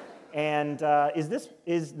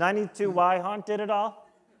 92Y haunted at all?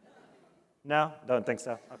 No, don't think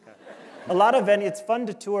so. Okay. A lot of venues, it's fun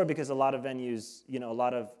to tour because a lot of venues, you know, a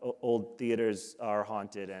lot of old theaters are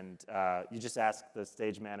haunted, and you just ask the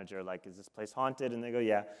stage manager, like, is this place haunted? And they go,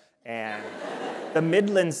 yeah. And the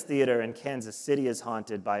Midlands Theater in Kansas City is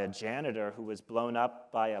haunted by a janitor who was blown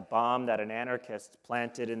up by a bomb that an anarchist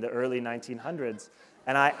planted in the early 1900s.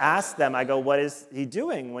 And I asked them, I go, what is he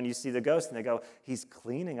doing when you see the ghost? And they go, he's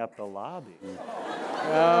cleaning up the lobby.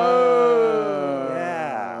 Oh. Yeah.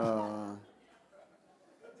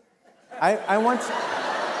 I once,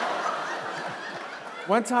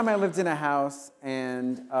 one time I lived in a house,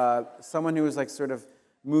 and someone who was like sort of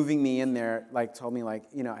moving me in there like told me, like,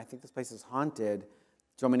 you know, I think this place is haunted. Do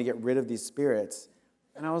you want me to get rid of these spirits?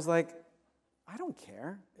 And I was like, I don't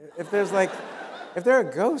care. If there are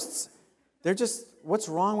ghosts, they're just, what's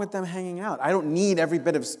wrong with them hanging out? I don't need every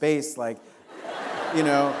bit of space, like, you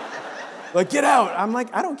know, like, get out. I'm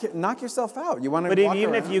like, I don't care. Knock yourself out. You want to walk But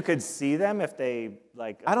even around? if you could see them, if they,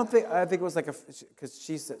 like... I think it was like because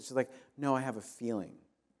she said, she's like, no, I have a feeling.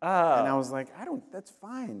 Oh. And I was like, that's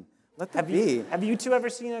fine. Let that be. Have you two ever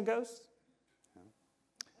seen a ghost?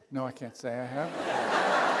 No, I can't say I have.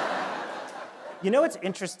 You know what's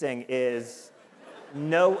interesting is,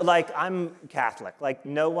 I'm Catholic. Like,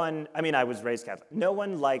 no one, I mean, I was raised Catholic. No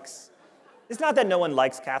one likes, it's not that no one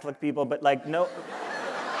likes Catholic people, but like, no,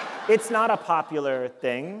 it's not a popular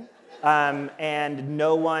thing. And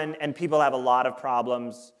people have a lot of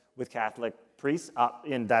problems with Catholic priests,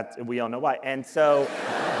 in that we all know why. And so,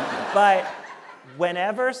 but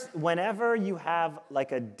whenever you have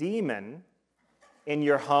like a demon in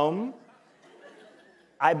your home,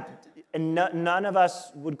 none of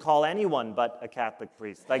us would call anyone but a Catholic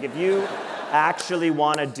priest. Like, if you actually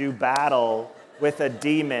want to do battle with a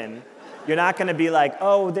demon, you're not going to be like,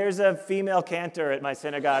 oh, there's a female cantor at my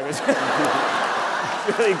synagogue. It's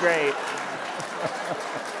really great.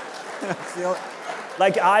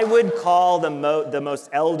 Like, I would call the most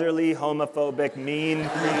elderly, homophobic, mean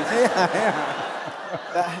priest.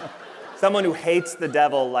 Someone who hates the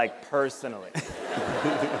devil, like, personally.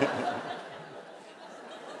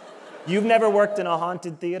 You've never worked in a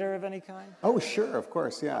haunted theater of any kind? Oh, sure, of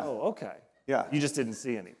course, yeah. Oh, okay. Yeah. You just didn't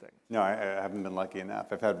see anything. No, I haven't been lucky enough.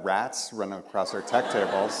 I've had rats run across our tech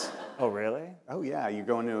tables. Oh, really? Oh, yeah, you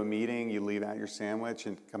go into a meeting, you leave out your sandwich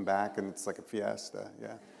and come back, and it's like a fiesta,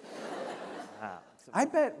 yeah. Wow. I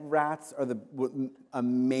bet rats are a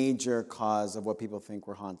major cause of what people think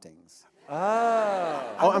were hauntings.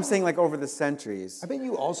 Oh, I'm saying like over the centuries. I bet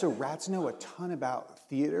you also, rats know a ton about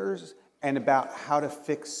theaters and about how to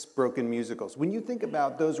fix broken musicals. When you think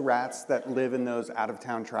about those rats that live in those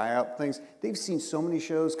out-of-town tryout things, they've seen so many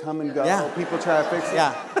shows come and go, Yeah. people try to fix it.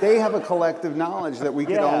 Yeah. They have a collective knowledge that we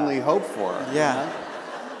could Yeah. only hope for. Yeah.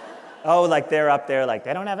 Oh, like they're up there, like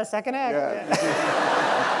they don't have a second act. Yeah.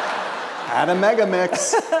 Add a mega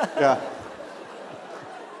mix. Yeah.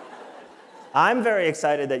 I'm very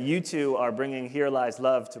excited that you two are bringing Here Lies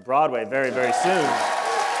Love to Broadway very, very soon.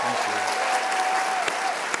 Thank you.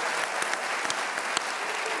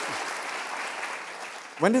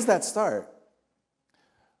 When does that start?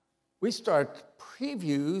 We start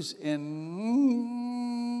previews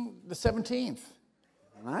in the 17th.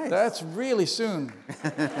 Nice. That's really soon.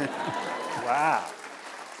 Wow.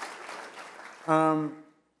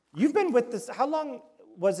 You've been with this, how long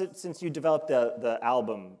was it since you developed the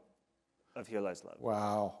album of Here Lies Love?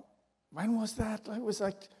 Wow. When was that? It was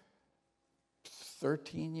like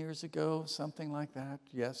 13 years ago, something like that,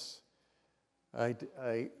 yes. I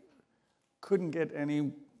couldn't get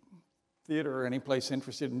any theater or any place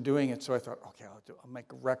interested in doing it, so I thought, okay, I'll make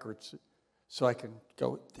records so I can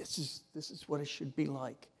go, this is what it should be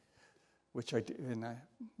like, which I did, and I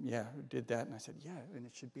did that, and I said, yeah, and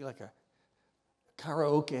it should be like a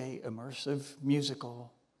karaoke, immersive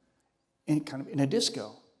musical, kind of in a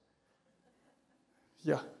disco.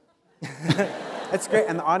 Yeah. That's great,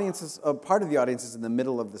 and the audience is, part of the audience is in the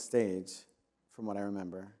middle of the stage, from what I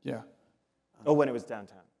remember. Yeah. Oh, when it was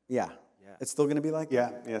downtown. Yeah. Yeah. It's still going to be like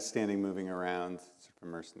that? Yeah, standing, moving around, sort of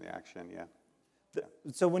immersed in the action, yeah.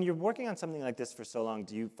 So when you're working on something like this for so long,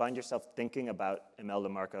 do you find yourself thinking about Imelda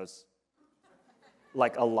Marcos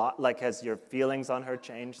like a lot? Like, has your feelings on her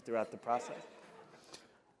changed throughout the process?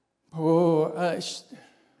 Oh,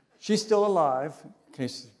 she's still alive, in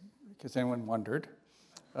case anyone wondered.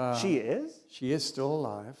 She is? She is still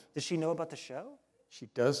alive. Does she know about the show? She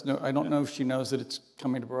does know. I don't know if she knows that it's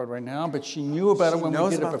coming to Broadway now, but she knew about it when we did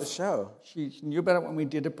it. She knows about the show. She knew about it when we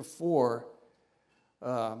did it before.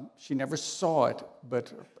 She never saw it,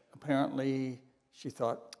 but apparently she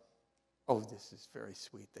thought, oh, this is very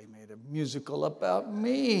sweet. They made a musical about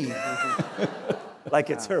me. Like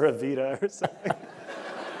it's her Evita or something?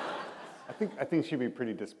 I think she'd be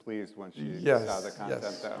pretty displeased when she Yes, saw the content,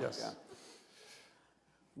 yes, though. yes. Yeah.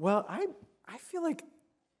 Well, I feel like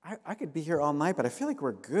I could be here all night, but I feel like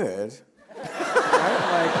we're good.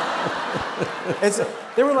 Right?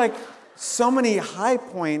 There were like so many high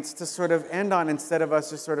points to sort of end on instead of us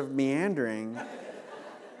just sort of meandering.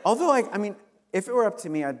 Although, like, I mean, if it were up to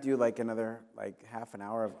me, I'd do like another like half an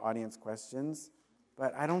hour of audience questions.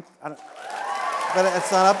 But I don't. But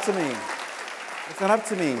it's not up to me. It's not up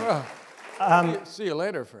to me. Well, see you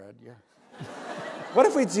later, Fred. Yeah. What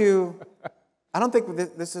if we do? I don't think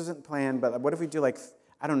this isn't planned, but what if we do like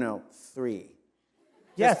I don't know 3?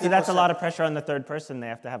 Yeah, Just so that's a people lot of pressure on the third person. They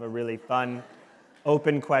have to have a really fun,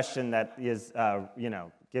 open question that is,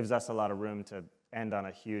 gives us a lot of room to end on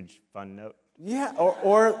a huge, fun note. Yeah,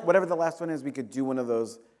 or whatever the last one is, we could do one of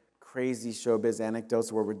those crazy showbiz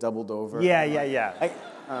anecdotes where we're doubled over. Yeah. Like,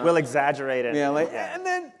 We'll exaggerate it. yeah, like, and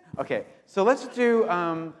then, okay, so let's do,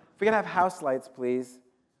 if we can have house lights, please.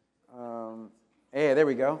 Hey, there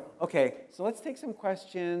we go. Okay, so let's take some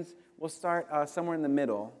questions. We'll start somewhere in the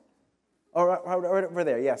middle. Oh, right over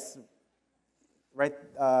there, yes. Right,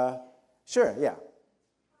 sure, yeah.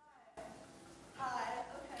 Hi,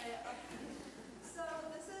 okay. So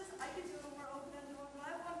this is, I could do a more open-ended one, but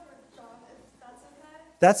I have one for John, if that's okay.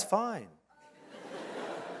 That's fine.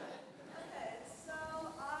 Okay, so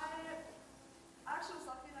I actually was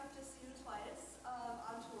lucky enough to see you twice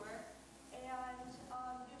on tour, and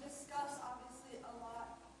you discuss obviously a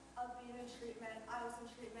lot of being in treatment. I was in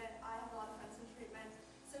treatment. I have a lot of friends in treatment.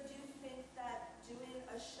 So do you think that doing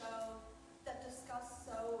a show that discussed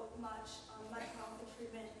so much mental health and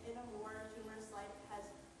treatment in a more humorous light has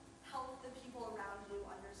helped the people around you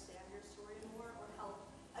understand your story more, or help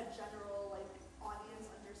a general audience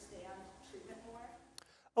understand treatment more?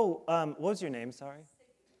 Oh, what was your name, sorry?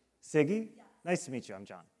 Siggy? Yeah. Nice to meet you, I'm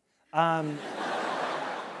John.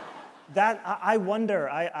 I wonder,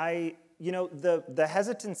 the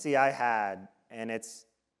hesitancy I had, and it's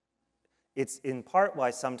in part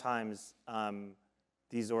why sometimes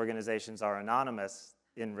these organizations are anonymous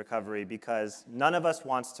in recovery, because none of us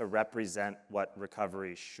wants to represent what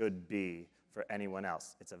recovery should be for anyone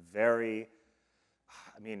else. It's a very,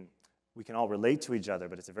 we can all relate to each other,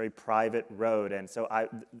 but it's a very private road. And so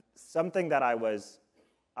something that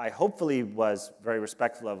I hopefully was very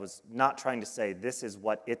respectful of was not trying to say this is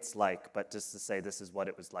what it's like, but just to say this is what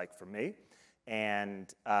it was like for me.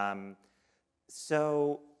 And I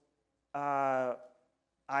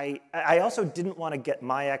also didn't want to get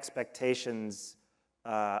my expectations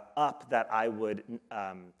up that I would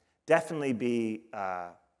definitely be,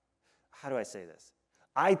 how do I say this?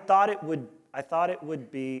 I thought it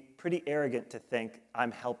would be pretty arrogant to think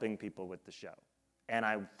I'm helping people with the show. And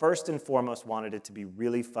I first and foremost wanted it to be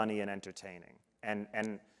really funny and entertaining,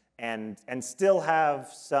 and still have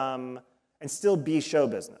some, and still be show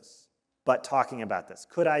business, but talking about this.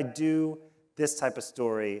 Could I do this type of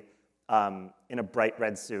story in a bright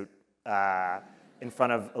red suit in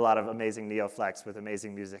front of a lot of amazing neoflex with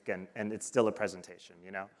amazing music, and it's still a presentation,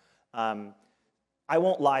 you know? I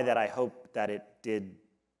won't lie that I hope that it did,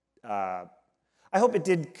 I hope it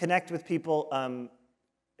did connect with people.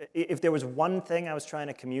 If there was one thing I was trying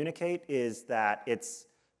to communicate, is that it's,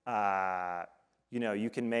 you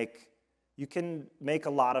can make a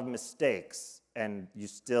lot of mistakes, and you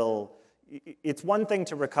still, it's one thing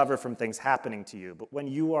to recover from things happening to you, but when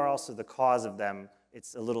you are also the cause of them,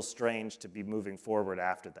 it's a little strange to be moving forward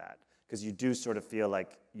after that, because you do sort of feel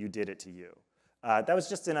like you did it to you. That was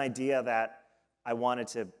just an idea that I wanted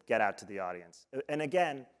to get out to the audience. And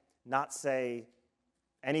again, not say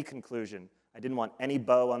any conclusion. I didn't want any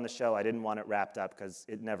bow on the show. I didn't want it wrapped up, because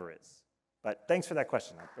it never is. But thanks for that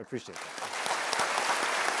question. I appreciate that.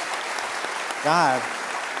 God.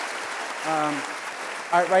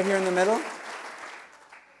 All right, right here in the middle.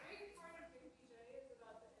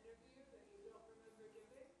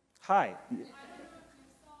 Hi. I don't know if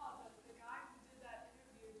you saw, but the guy who did that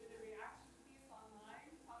interview did a reaction piece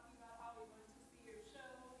online talking about how he went to see your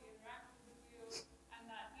show, he interacted with you, and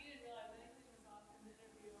that he didn't realize anything was off in the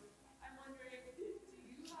interview. I'm wondering, do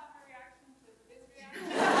you have a reaction to his reaction?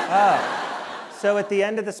 So at the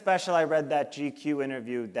end of the special, I read that GQ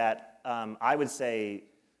interview that I would say,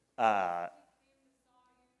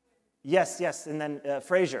 yes, and then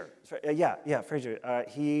Frasier. Frasier.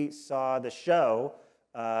 He saw the show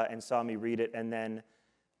and saw me read it, and then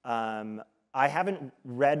I haven't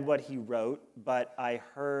read what he wrote, but I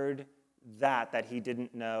heard that he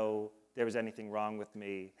didn't know there was anything wrong with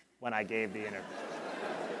me when I gave the interview,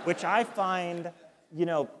 which I find,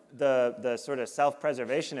 the sort of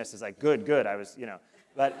self-preservationist is like, good, I was,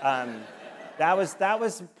 but that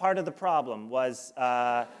was part of the problem, was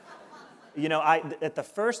You know, at the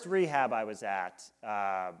first rehab I was at,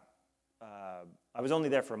 I was only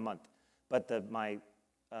there for a month, but my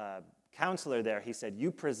counselor there, he said,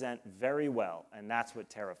 "You present very well, and that's what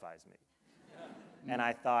terrifies me." And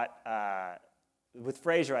I thought, with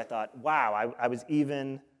Frasier, I thought, wow, I was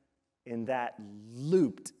even in that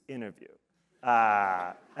looped interview.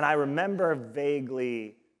 And I remember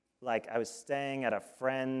vaguely, like, I was staying at a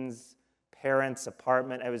friend's parents'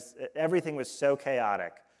 apartment. Everything was so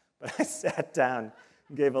chaotic. But I sat down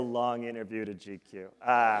and gave a long interview to GQ.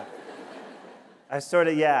 I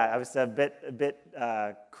was a bit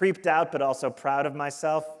creeped out, but also proud of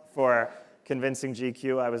myself for convincing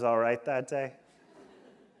GQ I was all right that day.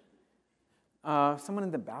 Someone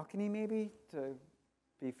in the balcony, maybe, to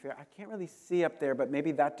be fair. I can't really see up there, but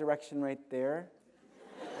maybe that direction right there.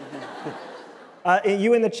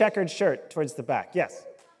 You in the checkered shirt towards the back, yes.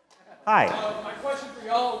 Hi. My question for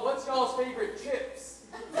y'all, what's y'all's favorite chips?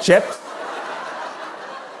 Chips?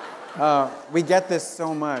 We get this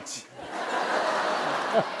so much.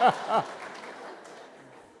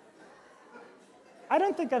 I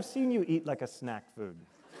don't think I've seen you eat like a snack food.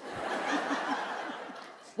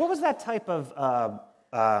 What was that type of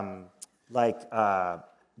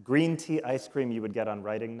green tea ice cream you would get on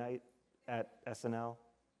writing night at SNL?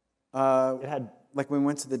 It had, like when we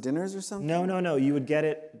went to the dinners or something? No. You would get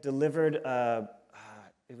it delivered.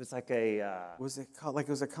 It was like a. What was it called? Like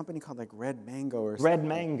it was a company called like Red Mango or something. Red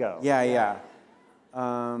Mango. Yeah.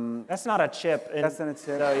 That's not a chip. That's not a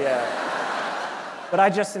chip. So yeah. But I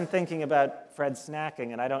just am thinking about Fred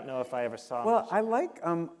snacking, and I don't know if I ever saw him. Well, I like.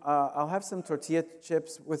 I'll have some tortilla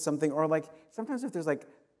chips with something, or like sometimes if there's like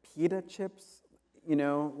pita chips, you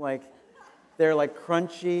know, like they're like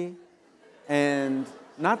crunchy, and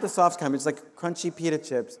not the soft kind, but it's like crunchy pita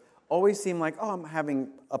chips. Always seem like, oh, I'm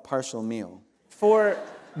having a partial meal. For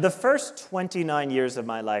the first 29 years of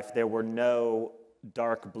my life, there were no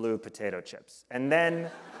dark blue potato chips. And then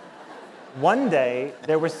one day,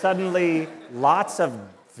 there were suddenly lots of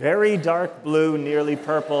very dark blue, nearly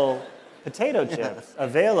purple potato chips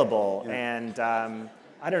available. Yeah. And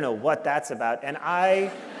I don't know what that's about. And I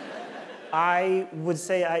would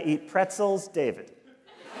say I eat pretzels, David.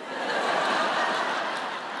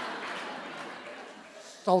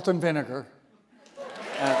 Salt and vinegar.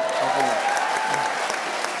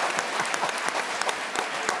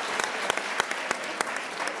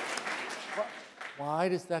 Why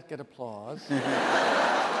does that get applause?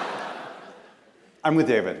 I'm with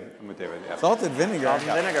David. Yeah. Salted vinegar. Salt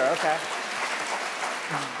and vinegar, okay.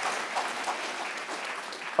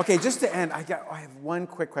 Okay, just to end, I have one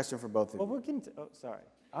quick question for both of you. Well, we're getting to, oh, sorry.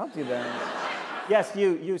 I'll do that. Yes,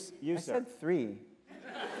 you, I sir. said 3.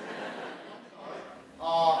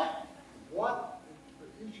 What, for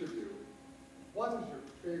each of you, what is your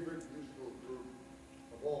favorite musical group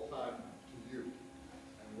of all time to you?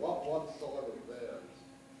 And what one song of theirs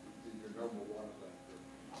would be your number one of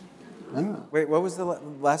that group? Wait, what was the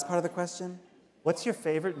last part of the question? What's your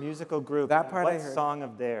favorite musical group? That part what I heard. Song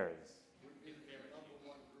of theirs?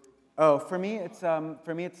 Oh, for me it's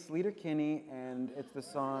Sleater Kinney, and it's the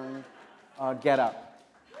song "Get Up."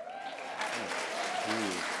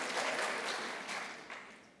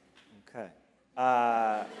 Okay.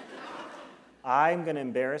 I'm going to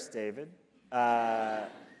embarrass David. I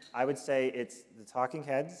would say it's the Talking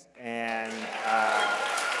Heads, and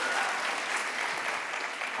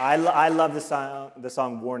I love the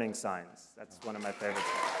song "Warning Signs." That's one of my favorites.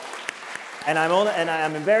 And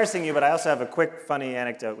I'm embarrassing you, but I also have a quick funny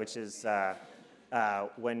anecdote, which is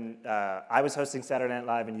when I was hosting Saturday Night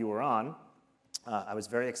Live and you were on, I was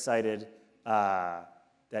very excited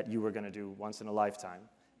that you were going to do Once in a Lifetime.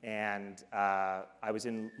 And I was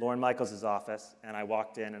in Lorne Michaels' office, and I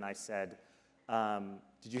walked in and I said,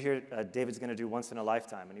 did you hear David's going to do Once in a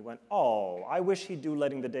Lifetime? And he went, oh, I wish he'd do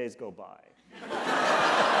Letting the Days Go By.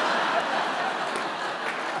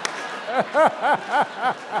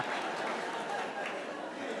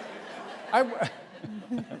 I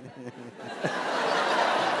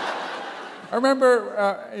remember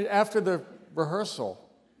after the rehearsal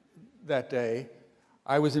that day,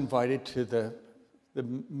 I was invited to the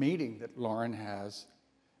meeting that Lauren has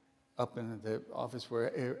up in the office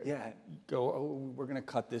where we're going to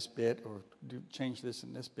cut this bit or change this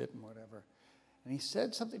and this bit and whatever. And he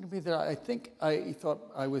said something to me that I think he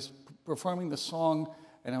thought I was performing the song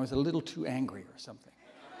and I was a little too angry or something.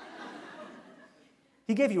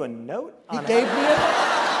 He gave you a note? He gave me a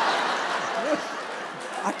note.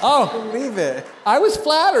 I can't believe it. I was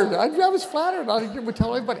flattered. I was flattered. I would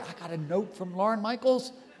tell everybody, I got a note from Lorne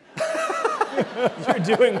Michaels. You're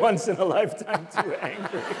doing Once in a Lifetime too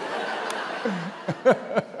angry.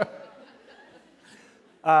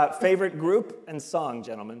 Favorite group and song,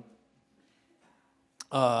 gentlemen?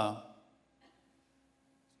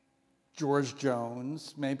 George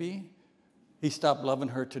Jones, maybe. He Stopped Loving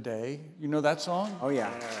Her Today. You know that song? Oh,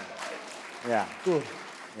 yeah. Yeah. Good.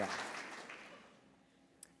 Yeah.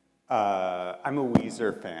 I'm a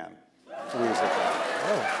Weezer fan.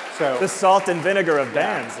 So, The salt and vinegar of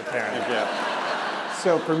bands, apparently. yeah.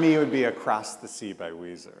 So for me, it would be Across the Sea by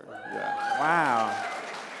Weezer. Yeah. Wow.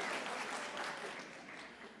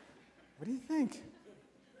 What do you think?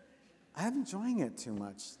 I'm enjoying it too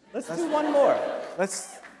much. Let's do one more.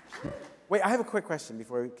 Wait, I have a quick question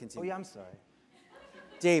before we Oh, continue. yeah, I'm sorry.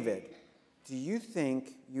 David, do you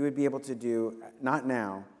think you would be able to do, not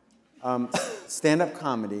now, stand-up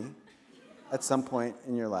comedy at some point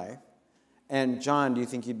in your life? And John, do you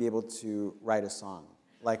think you'd be able to write a song?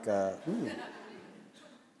 Like a...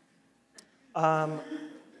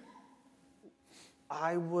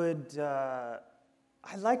 I would, I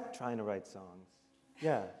like trying to write songs.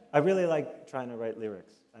 Yeah, I really like trying to write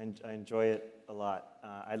lyrics. I enjoy it a lot.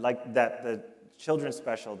 I like the children's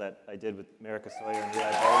special that I did with America Sawyer and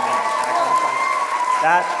Eli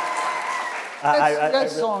Bowman.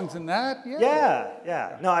 There's songs in that, yeah.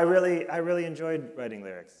 Yeah. No, I really enjoyed writing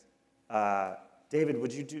lyrics. David,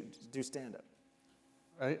 would you do stand-up?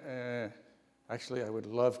 Actually, I would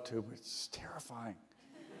love to, but it's terrifying.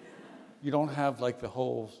 You don't have like the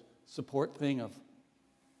whole support thing of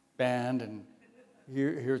band and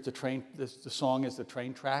here's the train. The song is the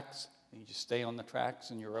train tracks, and you just stay on the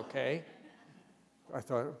tracks and you're okay. I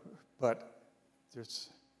thought, but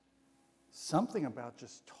there's something about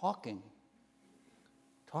just talking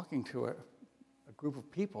to a group of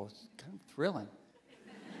people. It's kind of thrilling.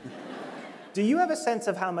 Do you have a sense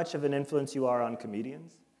of how much of an influence you are on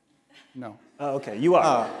comedians? No. Oh, okay, you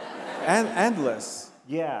are. And endless.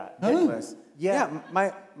 Yeah. Endless. Yeah.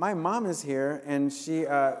 My mom is here, and she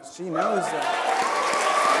knows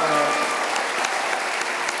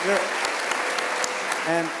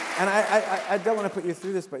and I don't want to put you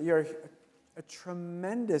through this, but you're a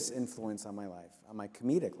tremendous influence on my life, on my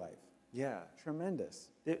comedic life. Yeah. Tremendous.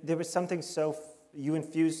 There was something you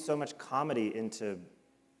infused so much comedy into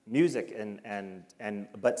music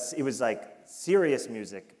but it was like serious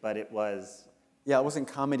music, but it was... Yeah, it wasn't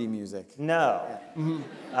comedy music. No.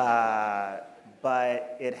 Yeah.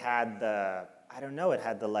 But it had the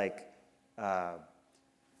like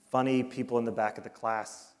funny people in the back of the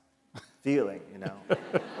class feeling, you know.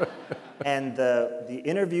 And the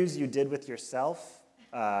interviews you did with yourself,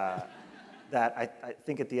 that I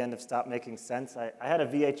think at the end of Stop Making Sense, I had a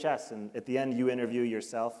VHS, and at the end you interview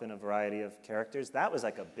yourself in a variety of characters. That was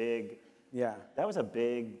like a big, that was a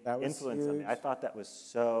big influence on me. I thought that was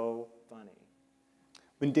so funny.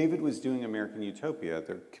 When David was doing American Utopia,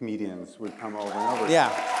 the comedians would come over and over.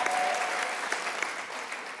 Yeah.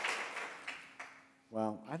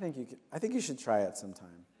 Well, I think you should try it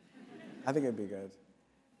sometime. I think it'd be good.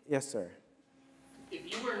 Yes, sir.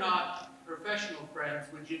 If you were not professional friends,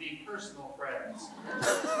 would you be personal friends?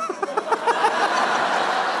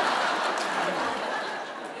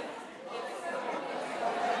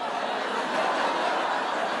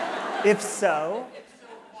 If so,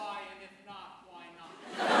 why? And if not, why not?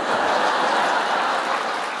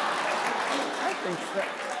 I think so.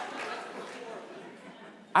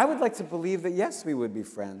 I would like to believe that, yes, we would be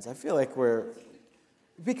friends. I feel like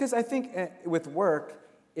because I think with work,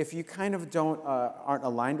 if you kind of aren't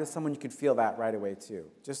aligned with someone, you can feel that right away too.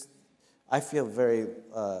 I feel very,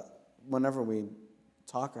 whenever we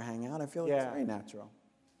talk or hang out, I feel like it's very natural.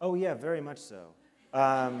 Oh yeah, very much so.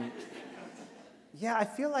 Yeah, I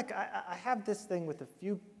feel like I have this thing with a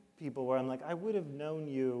few people where I'm like, I would have known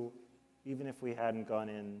you even if we hadn't gone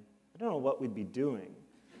in. I don't know what we'd be doing.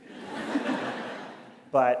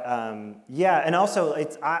 But yeah, and also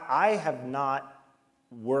I haven't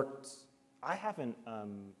worked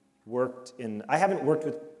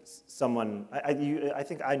with someone. I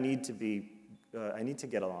think I need to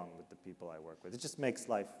get along with the people I work with. It just makes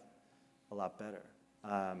life a lot better.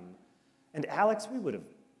 And Alex, we would have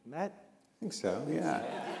met. I think so, yeah.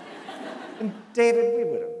 And David, we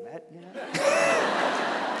would have met, you know.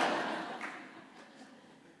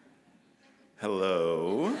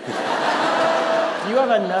 Hello. You have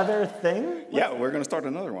another thing? Yeah, we're going to start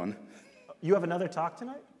another one. You have another talk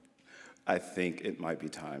tonight? I think it might be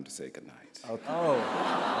time to say goodnight. Okay. Oh.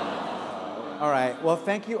 All right. Well,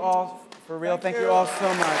 thank you all, for real. Thank you all so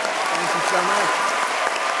much. Thank you so much.